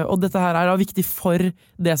 Og dette her er viktig for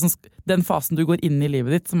den fasen du går inn i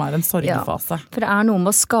livet ditt, som er en sorgefase. Ja, for det er noe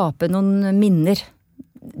med å skape noen minner.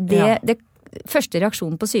 Det første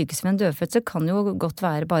reaksjonen på sykehuset ved en dødfødsel kan jo godt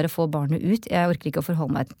være bare få barnet ut. Jeg orker ikke å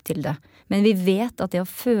forholde meg til det. Men vi vet at det å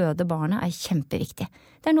føde barnet er kjempeviktig.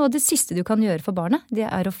 Det er noe av det siste du kan gjøre for barnet, det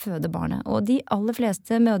er å føde barnet. Og de aller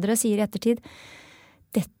fleste mødre sier i ettertid,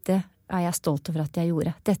 dette er jeg stolt over at jeg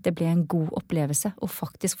gjorde. Dette ble en god opplevelse, å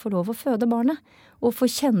faktisk få lov å føde barnet. Og få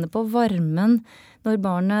kjenne på varmen når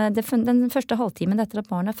barnet, den første halvtimen etter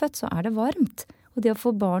at barnet er født, så er det varmt. Og det å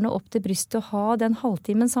få barnet opp til brystet og ha den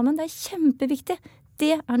halvtimen sammen, det er kjempeviktig.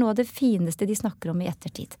 Det er noe av det fineste de snakker om i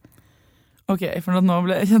ettertid. Ok, for nå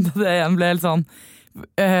kjente jeg det igjen ble helt sånn,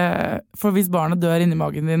 for hvis barnet dør inni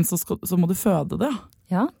magen din, så må du føde det.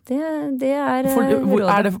 Ja, det er rådet.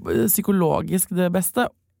 Er det psykologisk det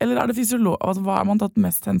beste? Eller er det fysiologisk? Altså, hva har man tatt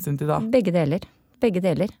mest hensyn til da? Begge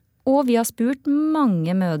deler. Og vi har spurt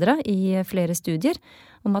mange mødre i flere studier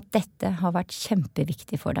om at dette har vært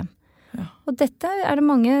kjempeviktig for dem. Ja. Og dette er det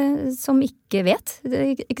mange som ikke vet,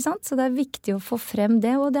 ikke sant? Så det er viktig å få frem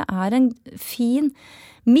det, og det er en fin,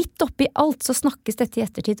 midt oppi alt så snakkes dette i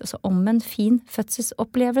ettertid også om en fin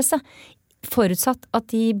fødselsopplevelse, forutsatt at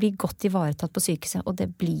de blir godt ivaretatt på sykehuset, og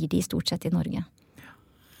det blir de stort sett i Norge.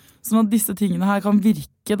 Sånn at disse tingene her kan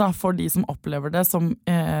virke da, for de som opplever det som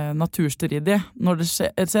naturstridig når det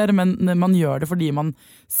skjer, men man gjør det fordi man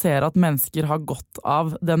ser at mennesker har godt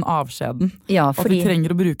av den avskjeden. Ja, fordi, og vi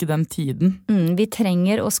trenger å bruke den tiden. Vi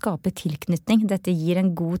trenger å skape tilknytning. Dette gir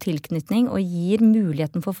en god tilknytning og gir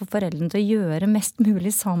muligheten for foreldrene til å gjøre mest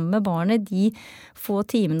mulig sammen med barnet de få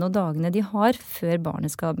timene og dagene de har før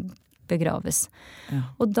barnet skal begraves. Ja.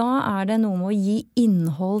 Og da er det noe med å gi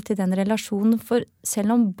innhold til den relasjonen, for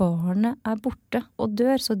selv om barnet er borte og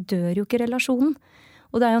dør, så dør jo ikke relasjonen.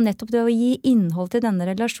 Og det er jo nettopp det å gi innhold til denne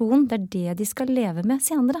relasjonen, det er det de skal leve med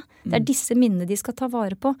senere. Det er disse minnene de skal ta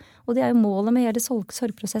vare på, og det er jo målet med hele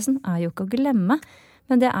sorgprosessen, er jo ikke å glemme,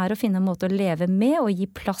 men det er å finne en måte å leve med og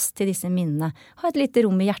gi plass til disse minnene. Ha et lite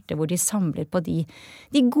rom i hjertet hvor de samler på de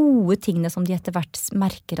gode tingene som de etter hvert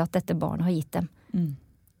merker at dette barnet har gitt dem.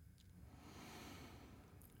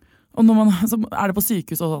 Og så er det på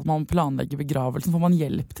sykehus også at man planlegger begravelsen, får man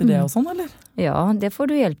hjelp til det og sånn, eller? Ja, det får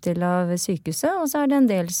du hjelp til av sykehuset, og så er det en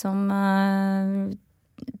del som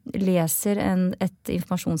leser et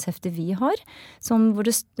informasjonshefte vi har,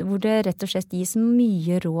 hvor det rett og slett gis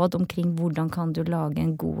mye råd omkring hvordan kan du lage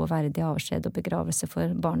en god og verdig avskjed og begravelse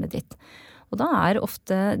for barnet ditt. Og da er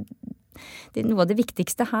ofte noe av det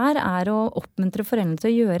viktigste her er å oppmuntre foreldrene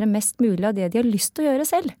til å gjøre mest mulig av det de har lyst til å gjøre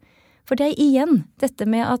selv. For det er igjen dette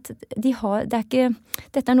med at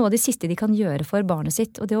dette er noe av det siste de kan gjøre for barnet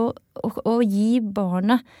sitt. Og det å gi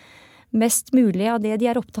barnet mest mulig av det de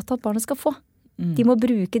er opptatt av at barnet skal få. De må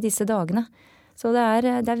bruke disse dagene. Så det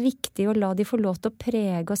er viktig å la de få lov til å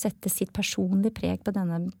prege og sette sitt personlige preg på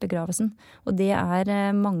denne begravelsen. Og det er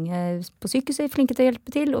mange på sykehuset flinke til å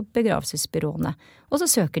hjelpe til, og begravelsesbyråene. Og så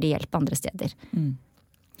søker de hjelp andre steder.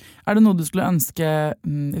 Er det noe du skulle ønske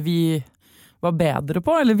vi var bedre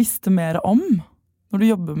på, eller visste mer om når du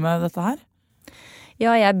jobber med dette her?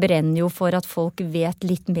 Ja, jeg brenner jo for at folk vet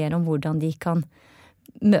litt mer om hvordan de kan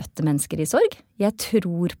møte mennesker i sorg. Jeg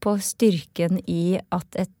tror på styrken i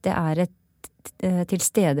at det er et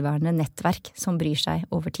tilstedeværende nettverk som bryr seg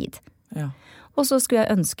over tid. Ja. Og så skulle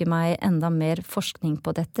jeg ønske meg enda mer forskning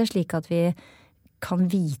på dette, slik at vi kan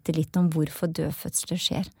vite litt om hvorfor dødfødsler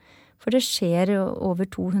skjer. For det skjer over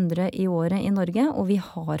 200 i året i Norge, og vi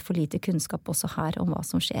har for lite kunnskap også her om hva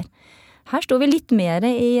som skjer. Her står vi litt mer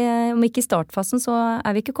om ikke i startfasen, så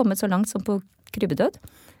er vi ikke kommet så langt som på krybbedød.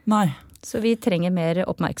 Nei. Så vi trenger mer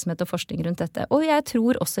oppmerksomhet og forskning rundt dette. Og jeg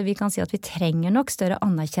tror også vi kan si at vi trenger nok større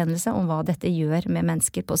anerkjennelse om hva dette gjør med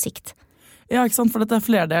mennesker på sikt. Ja, ikke sant, for dette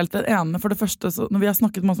flerdelt. Det ene, for det første, så, når vi har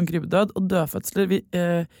snakket masse om krybbedød og dødfødsler,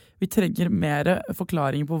 vi trenger mer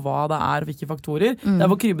forklaring på hva det og hvilke faktorer. Det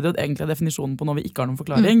hvor krybbedød egentlig definisjonen på når vi ikke har noen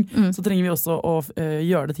forklaring. Så trenger vi også å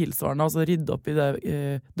gjøre det tilsvarende, altså rydde opp i det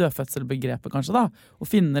dødfødselbegrepet kanskje da,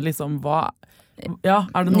 og finne liksom hva... Ja,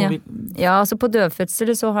 det noe vi... Ja, altså på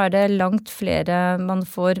dødfødsel så har det langt flere, man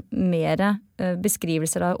får mer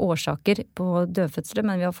beskrivelser av årsaker på dødfødsler,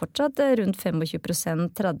 men vi har fortsatt rundt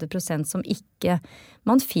 25%, 30% som ikke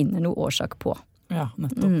man finner noe årsak på. Ja,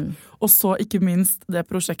 nettopp. Og så ikke minst det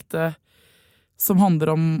prosjektet som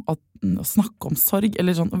handler om å snakke om sorg,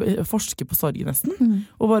 eller sånn, forske på sorg nesten,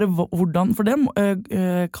 og bare hvordan, for det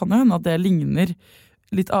kan jo hende at det ligner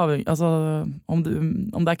litt avhengig, altså om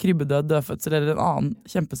det krybbedød, dødfødsel eller en annen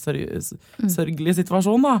kjempesørgelig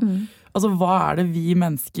situasjon da. Altså hva det vi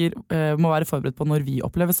mennesker må være forberedt på når vi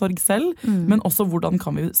opplever sorg selv, men også hvordan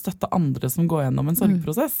kan vi støtte andre som går gjennom en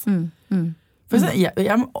sorgprosess. For jeg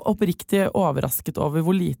er oppriktig overrasket over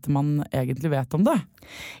hvor lite man egentlig vet om det.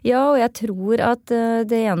 Ja, og jeg tror at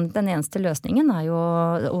den eneste løsningen jo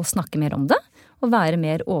å snakke mer om det, og være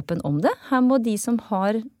mer åpen om det. Her må de som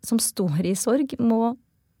står i sorg, må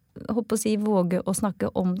våge å snakke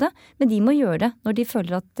om det, men de må gjøre det når de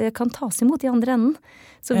føler at det kan tas imot i andre enden.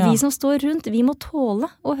 Så vi som står rundt, vi må tåle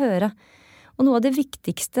å høre. Og noe av det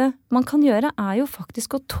viktigste man kan gjøre jo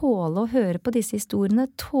faktisk å tåle å høre på disse historiene,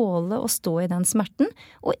 tåle å stå i den smerten,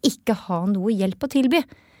 og ikke ha noe hjelp å tilby.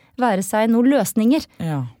 Være seg noen løsninger,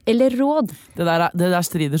 eller råd. Det der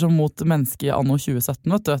strider som mot mennesket anno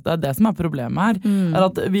 2017, vet du. Det det som problemet her,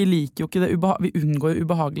 at vi liker jo ikke det, vi unngår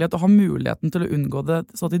ubehagelighet og har muligheten til å unngå det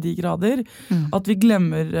så til de grader, at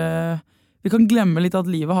vi kan glemme litt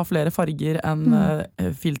at livet har flere farger enn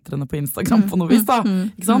filtrene på Instagram på noe vis da,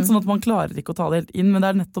 ikke sant? Sånn at man klarer ikke å ta det helt inn, men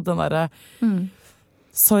det nettopp den der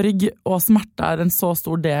sorg og smerte en så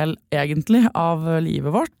stor del egentlig av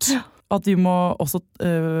livet vårt, at vi må også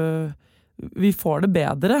vi får det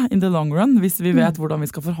bedre in the long run hvis vi vet hvordan vi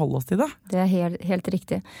skal forholde oss til det. Det helt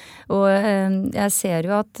riktig. Og jeg ser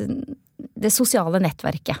jo at det sosiale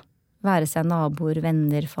nettverket, være seg naboer,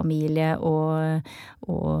 venner, familie og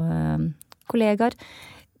kollegaer,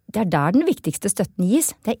 det der den viktigste støtten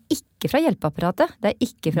gis. Det ikke fra hjelpeapparatet, det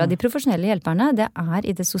ikke fra de profesjonelle hjelperne, det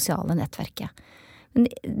i det sosiale nettverket.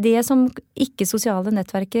 Men det som ikke sosiale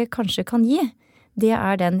nettverket kanskje kan gi, det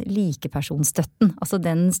den likepersonsstøtten, altså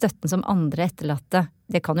den støtten som andre etterlatte.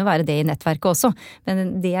 Det kan jo være det i nettverket også,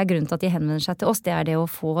 men det grunnen til at de henvender seg til oss, det det å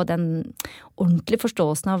få den ordentlige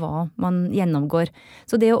forståelsen av hva man gjennomgår.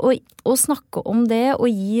 Så det å snakke om det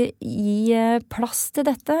og gi plass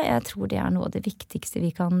til dette, jeg tror det noe av det viktigste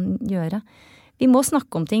vi kan gjøre. Vi må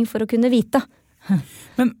snakke om ting for å kunne vite.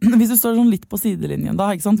 Men hvis du står sånn litt på sidelinjen da,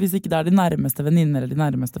 ikke sant? Hvis ikke det de nærmeste venninner eller de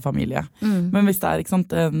nærmeste familie, men hvis det ikke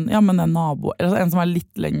sant, en nabo, eller en som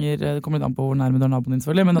litt lenger, det kommer litt an på hvor nærme du naboen din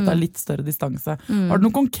selvfølgelig, men at det litt større distanse. Har du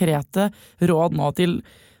noen konkrete råd nå til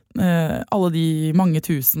alle de mange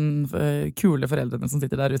tusen kule foreldrene som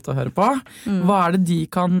sitter der ute og hører på? Hva det de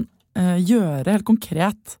kan gjøre helt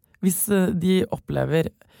konkret hvis de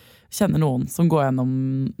kjenner noen som går gjennom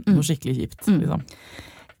noe skikkelig kjipt, liksom?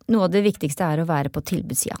 Noe av det viktigste å være på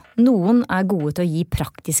tilbudssida. Noen gode til å gi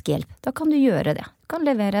praktisk hjelp. Da kan du gjøre det. Du kan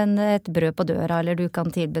levere et brød på døra, eller du kan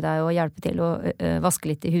tilby deg å hjelpe til å vaske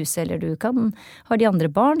litt i huset, eller du kan ha de andre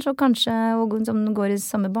barn så kanskje, som går i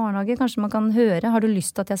samme barnehage, kanskje man kan høre, har du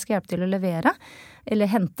lyst til at jeg skal hjelpe til å levere,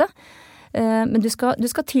 eller hente? Men du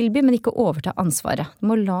skal tilby, men ikke overta ansvaret.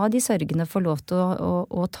 Du må la de sørgende få lov til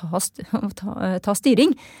å ta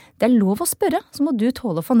styring. Det lov å spørre, så må du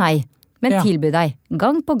tåle å få nei. Men tilby deg.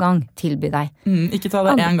 Gang på gang tilby deg. Ikke ta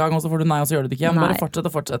det en gang, og så får du nei, og så gjør du det ikke igjen. Bare fortsett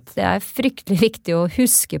og fortsett. Det fryktelig viktig å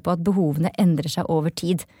huske på at behovene endrer seg over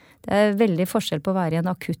tid. Det veldig forskjell på å være i en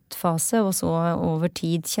akuttfase, og så over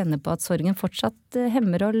tid kjenne på at sorgen fortsatt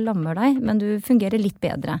hemmer og lammer deg, men du fungerer litt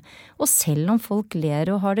bedre. Og selv om folk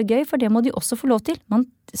ler og har det gøy, for det må de også få lov til.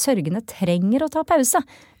 Sørgende trenger å ta pause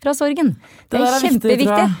fra sorgen. Det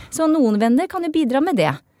kjempeviktig. Så noen venner kan jo bidra med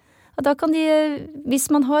det. Og da kan de,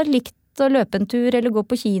 hvis man har likt å løpe en tur, eller gå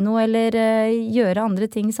på kino, eller gjøre andre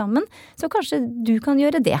ting sammen, så kanskje du kan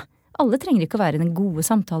gjøre det. Alle trenger ikke å være den gode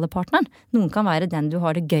samtalepartneren. Noen kan være den du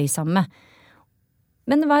har det gøy sammen med.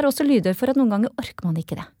 Men vær også lydhør for at noen ganger orker man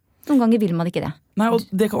ikke det. Noen ganger vil man ikke det. Nei, og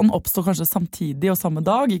det kan oppstå kanskje samtidig og samme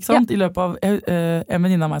dag, ikke sant? I løpet av en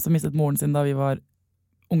venninne av meg som mistet moren sin da vi var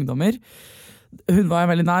ungdommer. Hun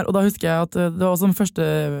var veldig nær, og da husker jeg at det var som første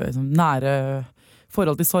nære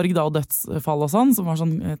forhold til sorg da, og dødsfall og sånn, som var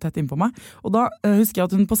sånn tett innpå meg. Og da husker jeg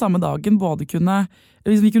at hun på samme dagen både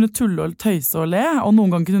vi kunne tulle og tøyse og le, og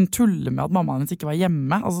noen ganger kunne hun tulle med at mammaen hennes ikke var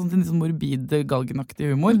hjemme, altså en liksom morbid, galgenaktig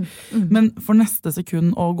humor. Men for neste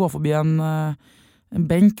sekund å gå forbi en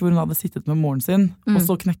benk hvor hun hadde sittet med moren sin, og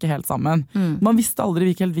så knekke helt sammen. Man visste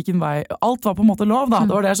aldri helt hvilken vei. Alt var på en måmåte lov, da.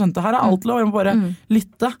 Det var det jeg skjønte. Her alt lov, jeg må bare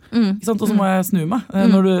lytte. Ikke sant? Og så må jeg snu meg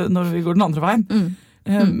når vi går den andre veien.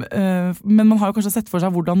 Men man har jo kanskje sett for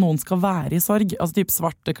seg hvordan noen skal være i sorg. Altså typ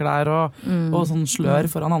svarte klær og sånn slør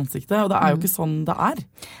foran ansiktet. Og det er jo ikke sånn det er.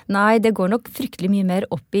 Nei, det går nok fryktelig mye mer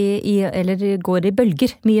opp eller går i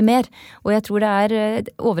bølger mye mer. Og jeg tror det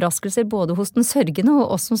er overraskelser både hos den sørgende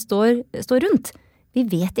og oss som står rundt. Vi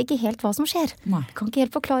vet ikke helt hva som skjer. Nei. Vi kan ikke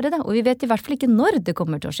helt forklare det, og vi vet i hvert fall ikke når det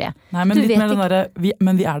kommer til å skje. Nei, men litt mer den derre,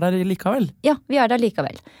 men vi er der likevel. Ja, vi er der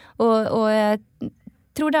likevel. Og jeg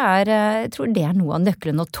tror det er noe av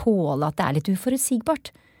nøkkelen å tåle at det er litt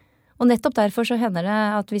uforutsigbart. Og nettopp derfor så hender det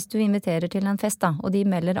at hvis du inviterer til en fest da, og de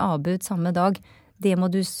melder avbud samme dag, det må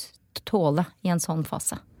du tåle i en sånn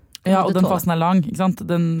fase. Ja, og den fasen er lang, ikke sant?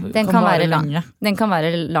 Den kan være lenge. Den kan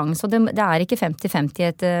være lang, så det er ikke 50-50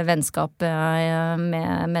 et vennskap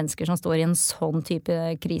med mennesker som står i en sånn type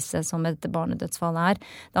krise som et barnedødsfall er.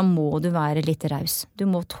 Da må du være litt raus. Du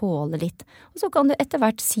må tåle litt. Og så kan du etter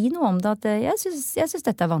hvert si noe om det, at jeg synes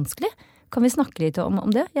dette er vanskelig. Kan vi snakke litt om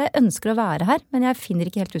det? Jeg ønsker å være her, men jeg finner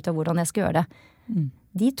ikke helt ut av hvordan jeg skal gjøre det.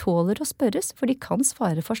 De tåler å spørres, for de kan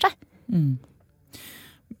svare for seg.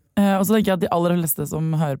 Og så tenker jeg at de aller fleste som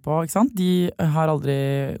hører på, ikke sant? De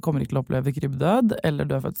kommer ikke til å oppleve krybbdød eller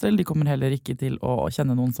dødfødsel. De kommer heller ikke til å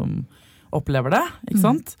kjenne noen som opplever det, ikke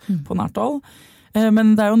sant? På nært hold.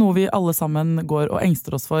 Men det er jo noe vi alle sammen går og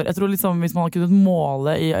engster oss for. Jeg tror liksom hvis man har kunnet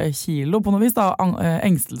måle i kilo på noe vis, da,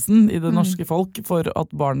 engstelsen i det norske folk for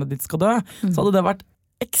at barnet ditt skal dø, så hadde det vært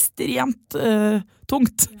ekstremt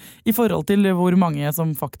tungt i forhold til hvor mange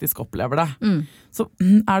som faktisk opplever det. Så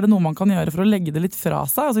er det noe man kan gjøre for å legge det litt fra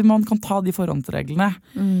seg? Altså man kan ta de forhåndsreglene.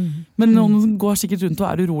 Men noen går sikkert rundt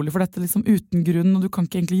og er urolig for dette liksom uten grunn, og du kan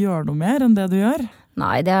ikke egentlig gjøre noe mer enn det du gjør.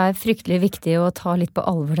 Nei, det er fryktelig viktig å ta litt på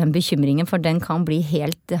alvor den bekymringen, for den kan bli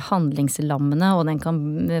helt handlingslammende, og den kan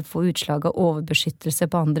få utslag av overbeskyttelse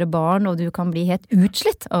på andre barn, og du kan bli helt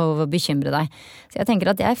utslitt av å bekymre deg. Så jeg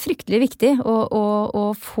tenker at det er fryktelig viktig å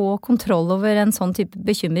få kontroll over en sånn type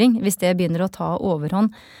bekymring, hvis det begynner å ta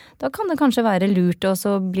overhånd. Da kan det kanskje være lurt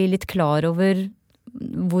å bli litt klar over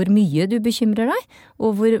hvor mye du bekymrer deg,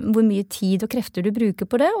 og hvor mye tid og krefter du bruker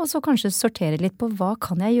på det, og så kanskje sortere litt på hva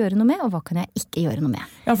kan jeg gjøre noe med, og hva kan jeg ikke gjøre noe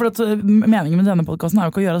med. Ja, for meningen med denne podcasten er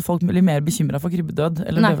jo ikke å gjøre at folk blir mer bekymret for krybbedød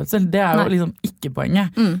eller dødfødsel. Det er jo liksom ikke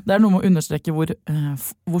poenget. Det er noe med å understreke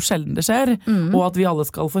hvor sjelden det skjer, og at vi alle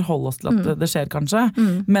skal forholde oss til at det skjer kanskje.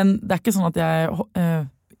 Men det er ikke sånn at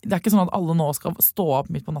det er ikke sånn at alle nå skal stå opp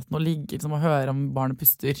midt på natten og ligge liksom, og høre om barnet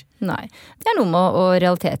puster. Nei. Det er noe med å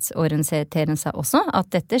realitetsorientere seg også, at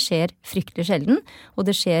dette skjer fryktelig sjelden, og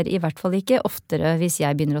det skjer i hvert fall ikke oftere hvis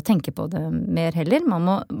jeg begynner å tenke på det mer heller.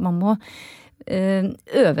 Man må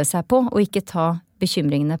øve seg på å ikke ta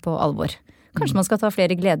bekymringene på alvor. Kanskje man skal ta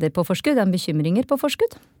flere gleder på forskudd enn bekymringer på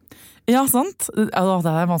forskudd? Ja, sant. Det er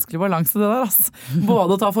en vanskelig balanse det der, altså.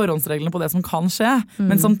 Både å ta forhåndsreglene på det som kan skje,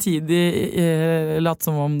 men samtidig late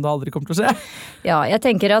som om det aldri kommer til å skje. Ja, jeg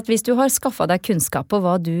tenker at hvis du har skaffet deg kunnskap på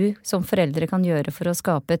hva du som foreldre kan gjøre for å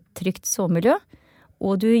skape et trygt sovemiljø,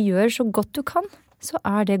 og du gjør så godt du kan, så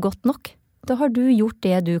er det godt nok. Da har du gjort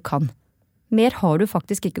det du kan. Mer har du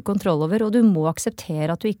faktisk ikke kontroll over, og du må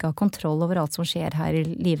akseptere at du ikke har kontroll over alt som skjer her i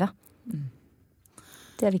livet.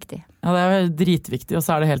 Det er viktig. Ja, det er dritviktig, og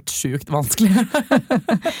så er det helt sjukt vanskelig.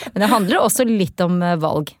 Men det handler også litt om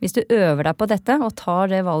valg. Hvis du øver deg på dette og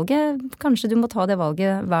tar det valget, kanskje du må ta det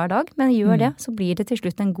valget hver dag, men gjør det, så blir det til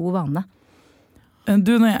slutt en god vane.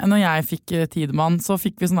 Du, når jeg fikk Tidemann, så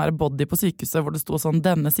fikk vi sånn her body på sykehuset hvor det sto sånn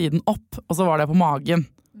denne siden opp, og så var det på magen.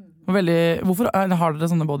 Hvorfor har dere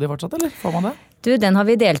sånne body fortsatt, eller får man det? Du, den har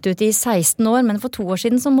vi delt ut i 16 år, men for 2 år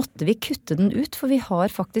siden så måtte vi kutte den ut, for vi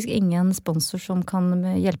har faktisk ingen sponsor som kan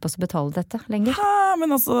hjelpe oss å betale dette lenger.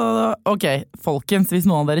 Men altså, ok, folkens, hvis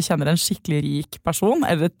noen av dere kjenner en skikkelig rik person,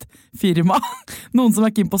 eller et firma, noen som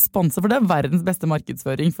er keen på å sponse, for det er verdens beste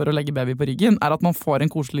markedsføring for å legge baby på ryggen, er at man får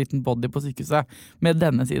en koselig liten body på sykehuset med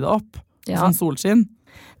denne side opp, sånn solskinn.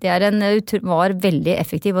 Det var veldig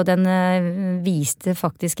effektiv, og den viste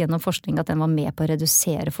faktisk gjennom forskning at den var med på å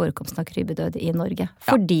redusere forekomsten av krybbedød i Norge.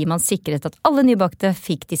 Fordi man sikret at alle nybakte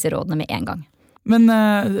fikk disse rådene med en gang. Men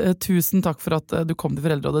tusen takk for at du kom til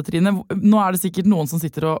Foreldrerådet, Trine. Nå er det sikkert noen som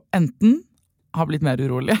sitter og enten har blitt mer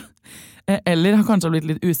urolige, eller har kanskje blitt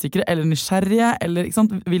litt usikre, eller nysgjerrige, eller ikke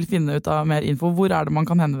sant, vil finne ut av mer info. Hvor er det man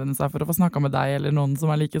kan henvende seg for å få snakket med deg, eller noen som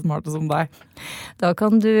er like smarte som deg? Da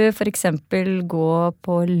kan du for eksempel gå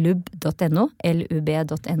på lub.no,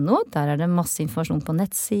 lub.no. Der er det masse informasjon på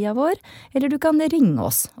nettsida vår, eller du kan ringe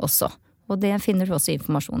oss også. Og det finner du også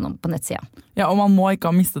informasjon om på nettsida. Ja, og man må ikke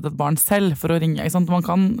ha mistet et barn selv for å ringe, ikke sant?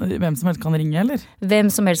 Hvem som helst kan ringe, eller? Hvem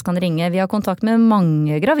som helst kan ringe. Vi har kontakt med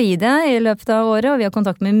mange gravide i løpet av året, og vi har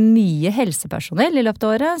kontakt med mye helsepersonell i løpet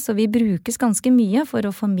av året, så vi brukes ganske mye for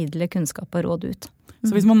å formidle kunnskap og råd ut. Så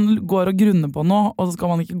hvis man går og grunner på noe, og så skal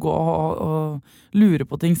man ikke gå og lure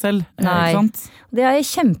på ting selv, Nei, ikke sant? Det er en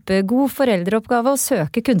kjempegod foreldreoppgave å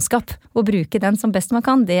søke kunnskap, og bruke den som best man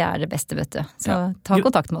kan. Det er det beste, vet du. Så ta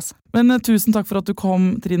kontakt med oss. Men tusen takk for at du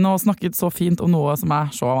kom, Trine, og snakket så fint om noe som er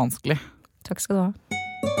så vanskelig. Takk skal du ha.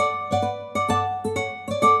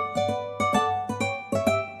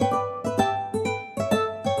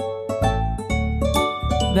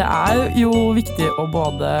 Det er jo viktig å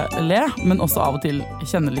både le, men også av og til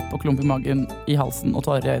kjenne litt på klump i magen, i halsen og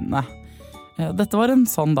tårer i øynene. Dette var en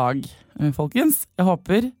sånn dag, folkens. Jeg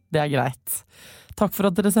håper det er greit. Takk for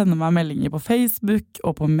at dere sender meg meldinger på Facebook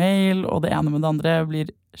og på mail, og det ene med det andre. Jeg blir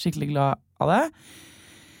skikkelig glad av det.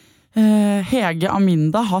 Hege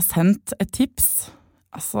Aminda har sendt et tips.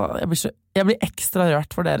 Altså, jeg blir ekstra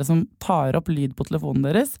rørt for dere som tar opp lyd på telefonen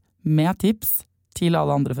deres med tips til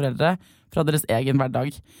alle andre foreldre fra deres egen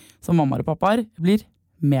hverdag. Som mammaer og pappaer blir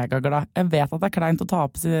megaglad. Jeg vet at det er kleint å ta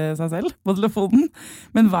opp seg selv på telefonen,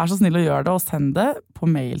 men vær så snill å gjøre det, og send det på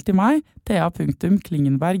mail til meg,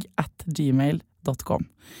 thea.klingenberg@gmail.com.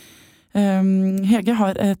 Hege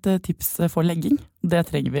har et tips for legging. Det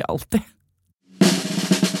trenger vi alltid.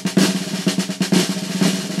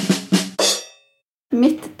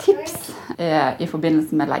 Mitt tips er i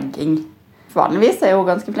forbindelse med legging. Vanligvis er hun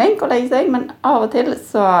ganske flink å legge seg, men av og til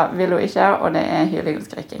så vil hun ikke, og det er hyling og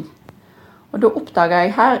skriking. Og da oppdaget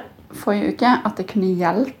jeg her forrige uke at det kunne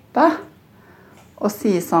hjelpe å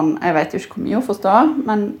si sånn, jeg vet jo ikke hvor mye hun forstår,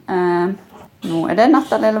 men nå er det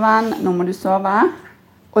natt, lille venn, nå må du sove.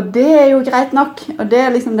 Og det er jo greit nok, og det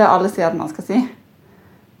er liksom det alle sier at man skal si.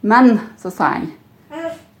 Men, så sa jeg,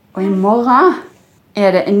 og i morgen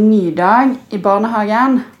er det en ny dag i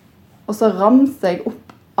barnehagen, og så ramser jeg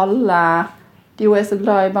opp alle de hun er så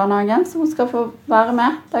glad i barnehagen, så hun skal få være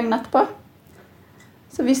med dagen etterpå.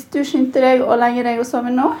 Så hvis du skynder deg å legge deg og sove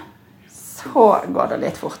nå, så går det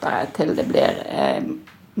litt fortere til det blir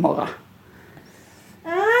morgen.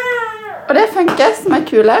 Og det funker som er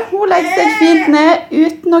kule. Hun legger seg fint ned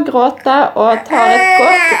uten å gråte og tar et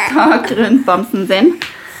godt tak rundt bamsen sin.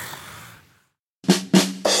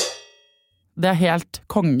 Det er helt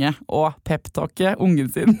konge å peptalke ungen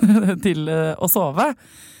sin til å sove.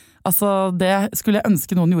 Altså, det skulle jeg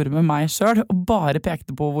ønske noen gjorde med meg selv, og bare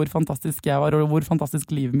pekte på hvor fantastisk jeg var, og hvor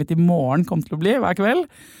fantastisk livet mitt i morgen kom til å bli hver kveld.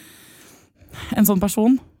 En sånn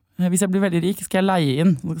person, hvis jeg blir veldig rik, skal jeg leie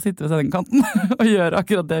inn, og skal sitte ved sengekanten og gjøre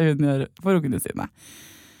akkurat det hun gjør for ungene sine.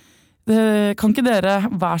 Kan ikke dere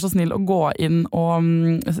være så snill å gå inn og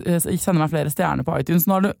sende meg flere stjerner på iTunes?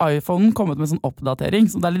 Nå har iPhonen kommet med sånn oppdatering,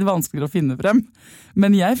 så det er litt vanskeligere å finne frem.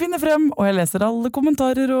 Men jeg finner frem, og jeg leser alle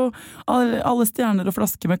kommentarer, og alle stjerner og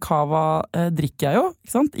flasker med kava drikker jeg jo,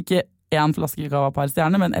 ikke sant? Ikke en flaske kava per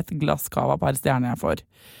stjerne, men et glass kava per stjerne jeg får.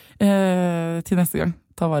 Til neste gang,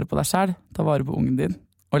 ta vare på deg selv, ta vare på ungen din,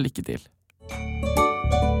 og lykke til.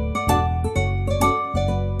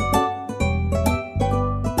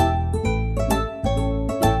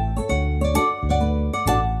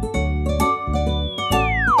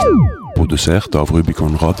 Produsert av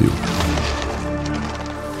Rubicon Radio.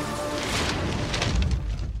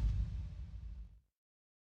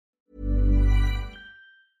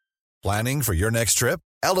 Planning for your next trip?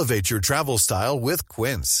 Elevate your travel style with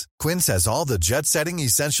Quince. Quince has all the jet-setting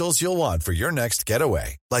essentials you'll want for your next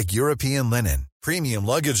getaway, like European linen, premium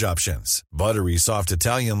luggage options, buttery soft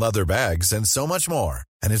Italian leather bags, and so much more.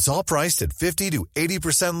 And it's all priced at 50 to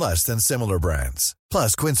 80% less than similar brands.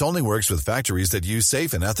 Plus, Quince only works with factories that use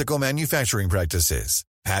safe and ethical manufacturing practices.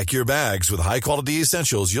 Pack your bags with high-quality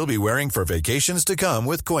essentials you'll be wearing for vacations to come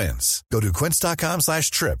with Quince. Go to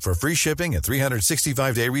quince.com/trip for free shipping and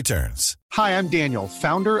 365-day returns. Hi, I'm Daniel,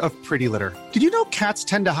 founder of Pretty Litter. Did you know cats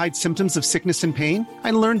tend to hide symptoms of sickness and pain?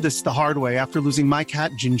 I learned this the hard way after losing my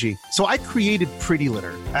cat, Gingy. So I created Pretty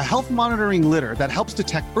Litter, a health monitoring litter that helps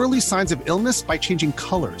detect early signs of illness by changing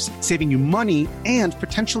colors, saving you money and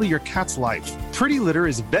potentially your cat's life. Pretty Litter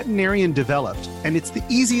is veterinarian developed, and it's the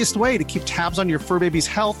easiest way to keep tabs on your fur baby's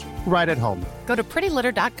health right at home. Go to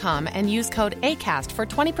prettylitter.com and use code ACAST for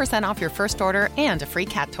 20% off your first order and a free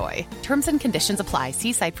cat toy. Terms and conditions apply.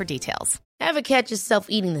 See site for details. Ever catch yourself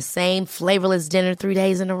eating the same flavorless dinner 3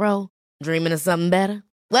 days in a row? Dreaming of something better?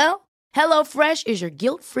 Well, HelloFresh is your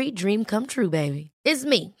guilt-free dream come true, baby. It's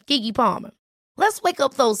me, Keke Palmer. Let's wake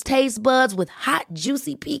up those taste buds with hot,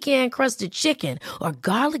 juicy pecan-crusted chicken or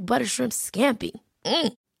garlic butter shrimp scampi.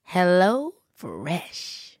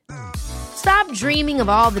 HelloFresh. Stop dreaming of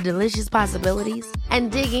all the delicious possibilities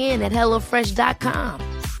and dig in at HelloFresh.com.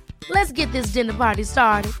 Let's get this dinner party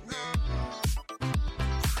started.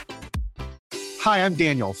 Hi, I'm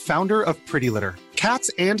Daniel, founder of Pretty Litter. Cats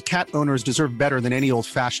and cat owners deserve better than any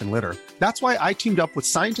old-fashioned litter. That's why I teamed up with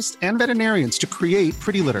scientists and veterinarians to create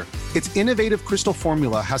Pretty Litter. Its innovative crystal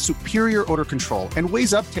formula has superior odor control and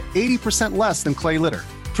weighs up to 80% less than clay litter.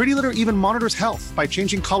 Pretty Litter even monitors health by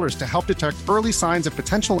changing colors to help detect early signs of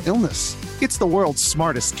potential illness. It's the world's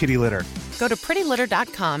smartest kitty litter. Go to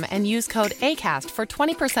prettylitter.com and use code ACAST for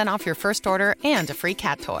 20% off your first order and a free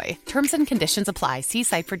cat toy. Terms and conditions apply. See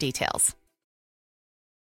site for details.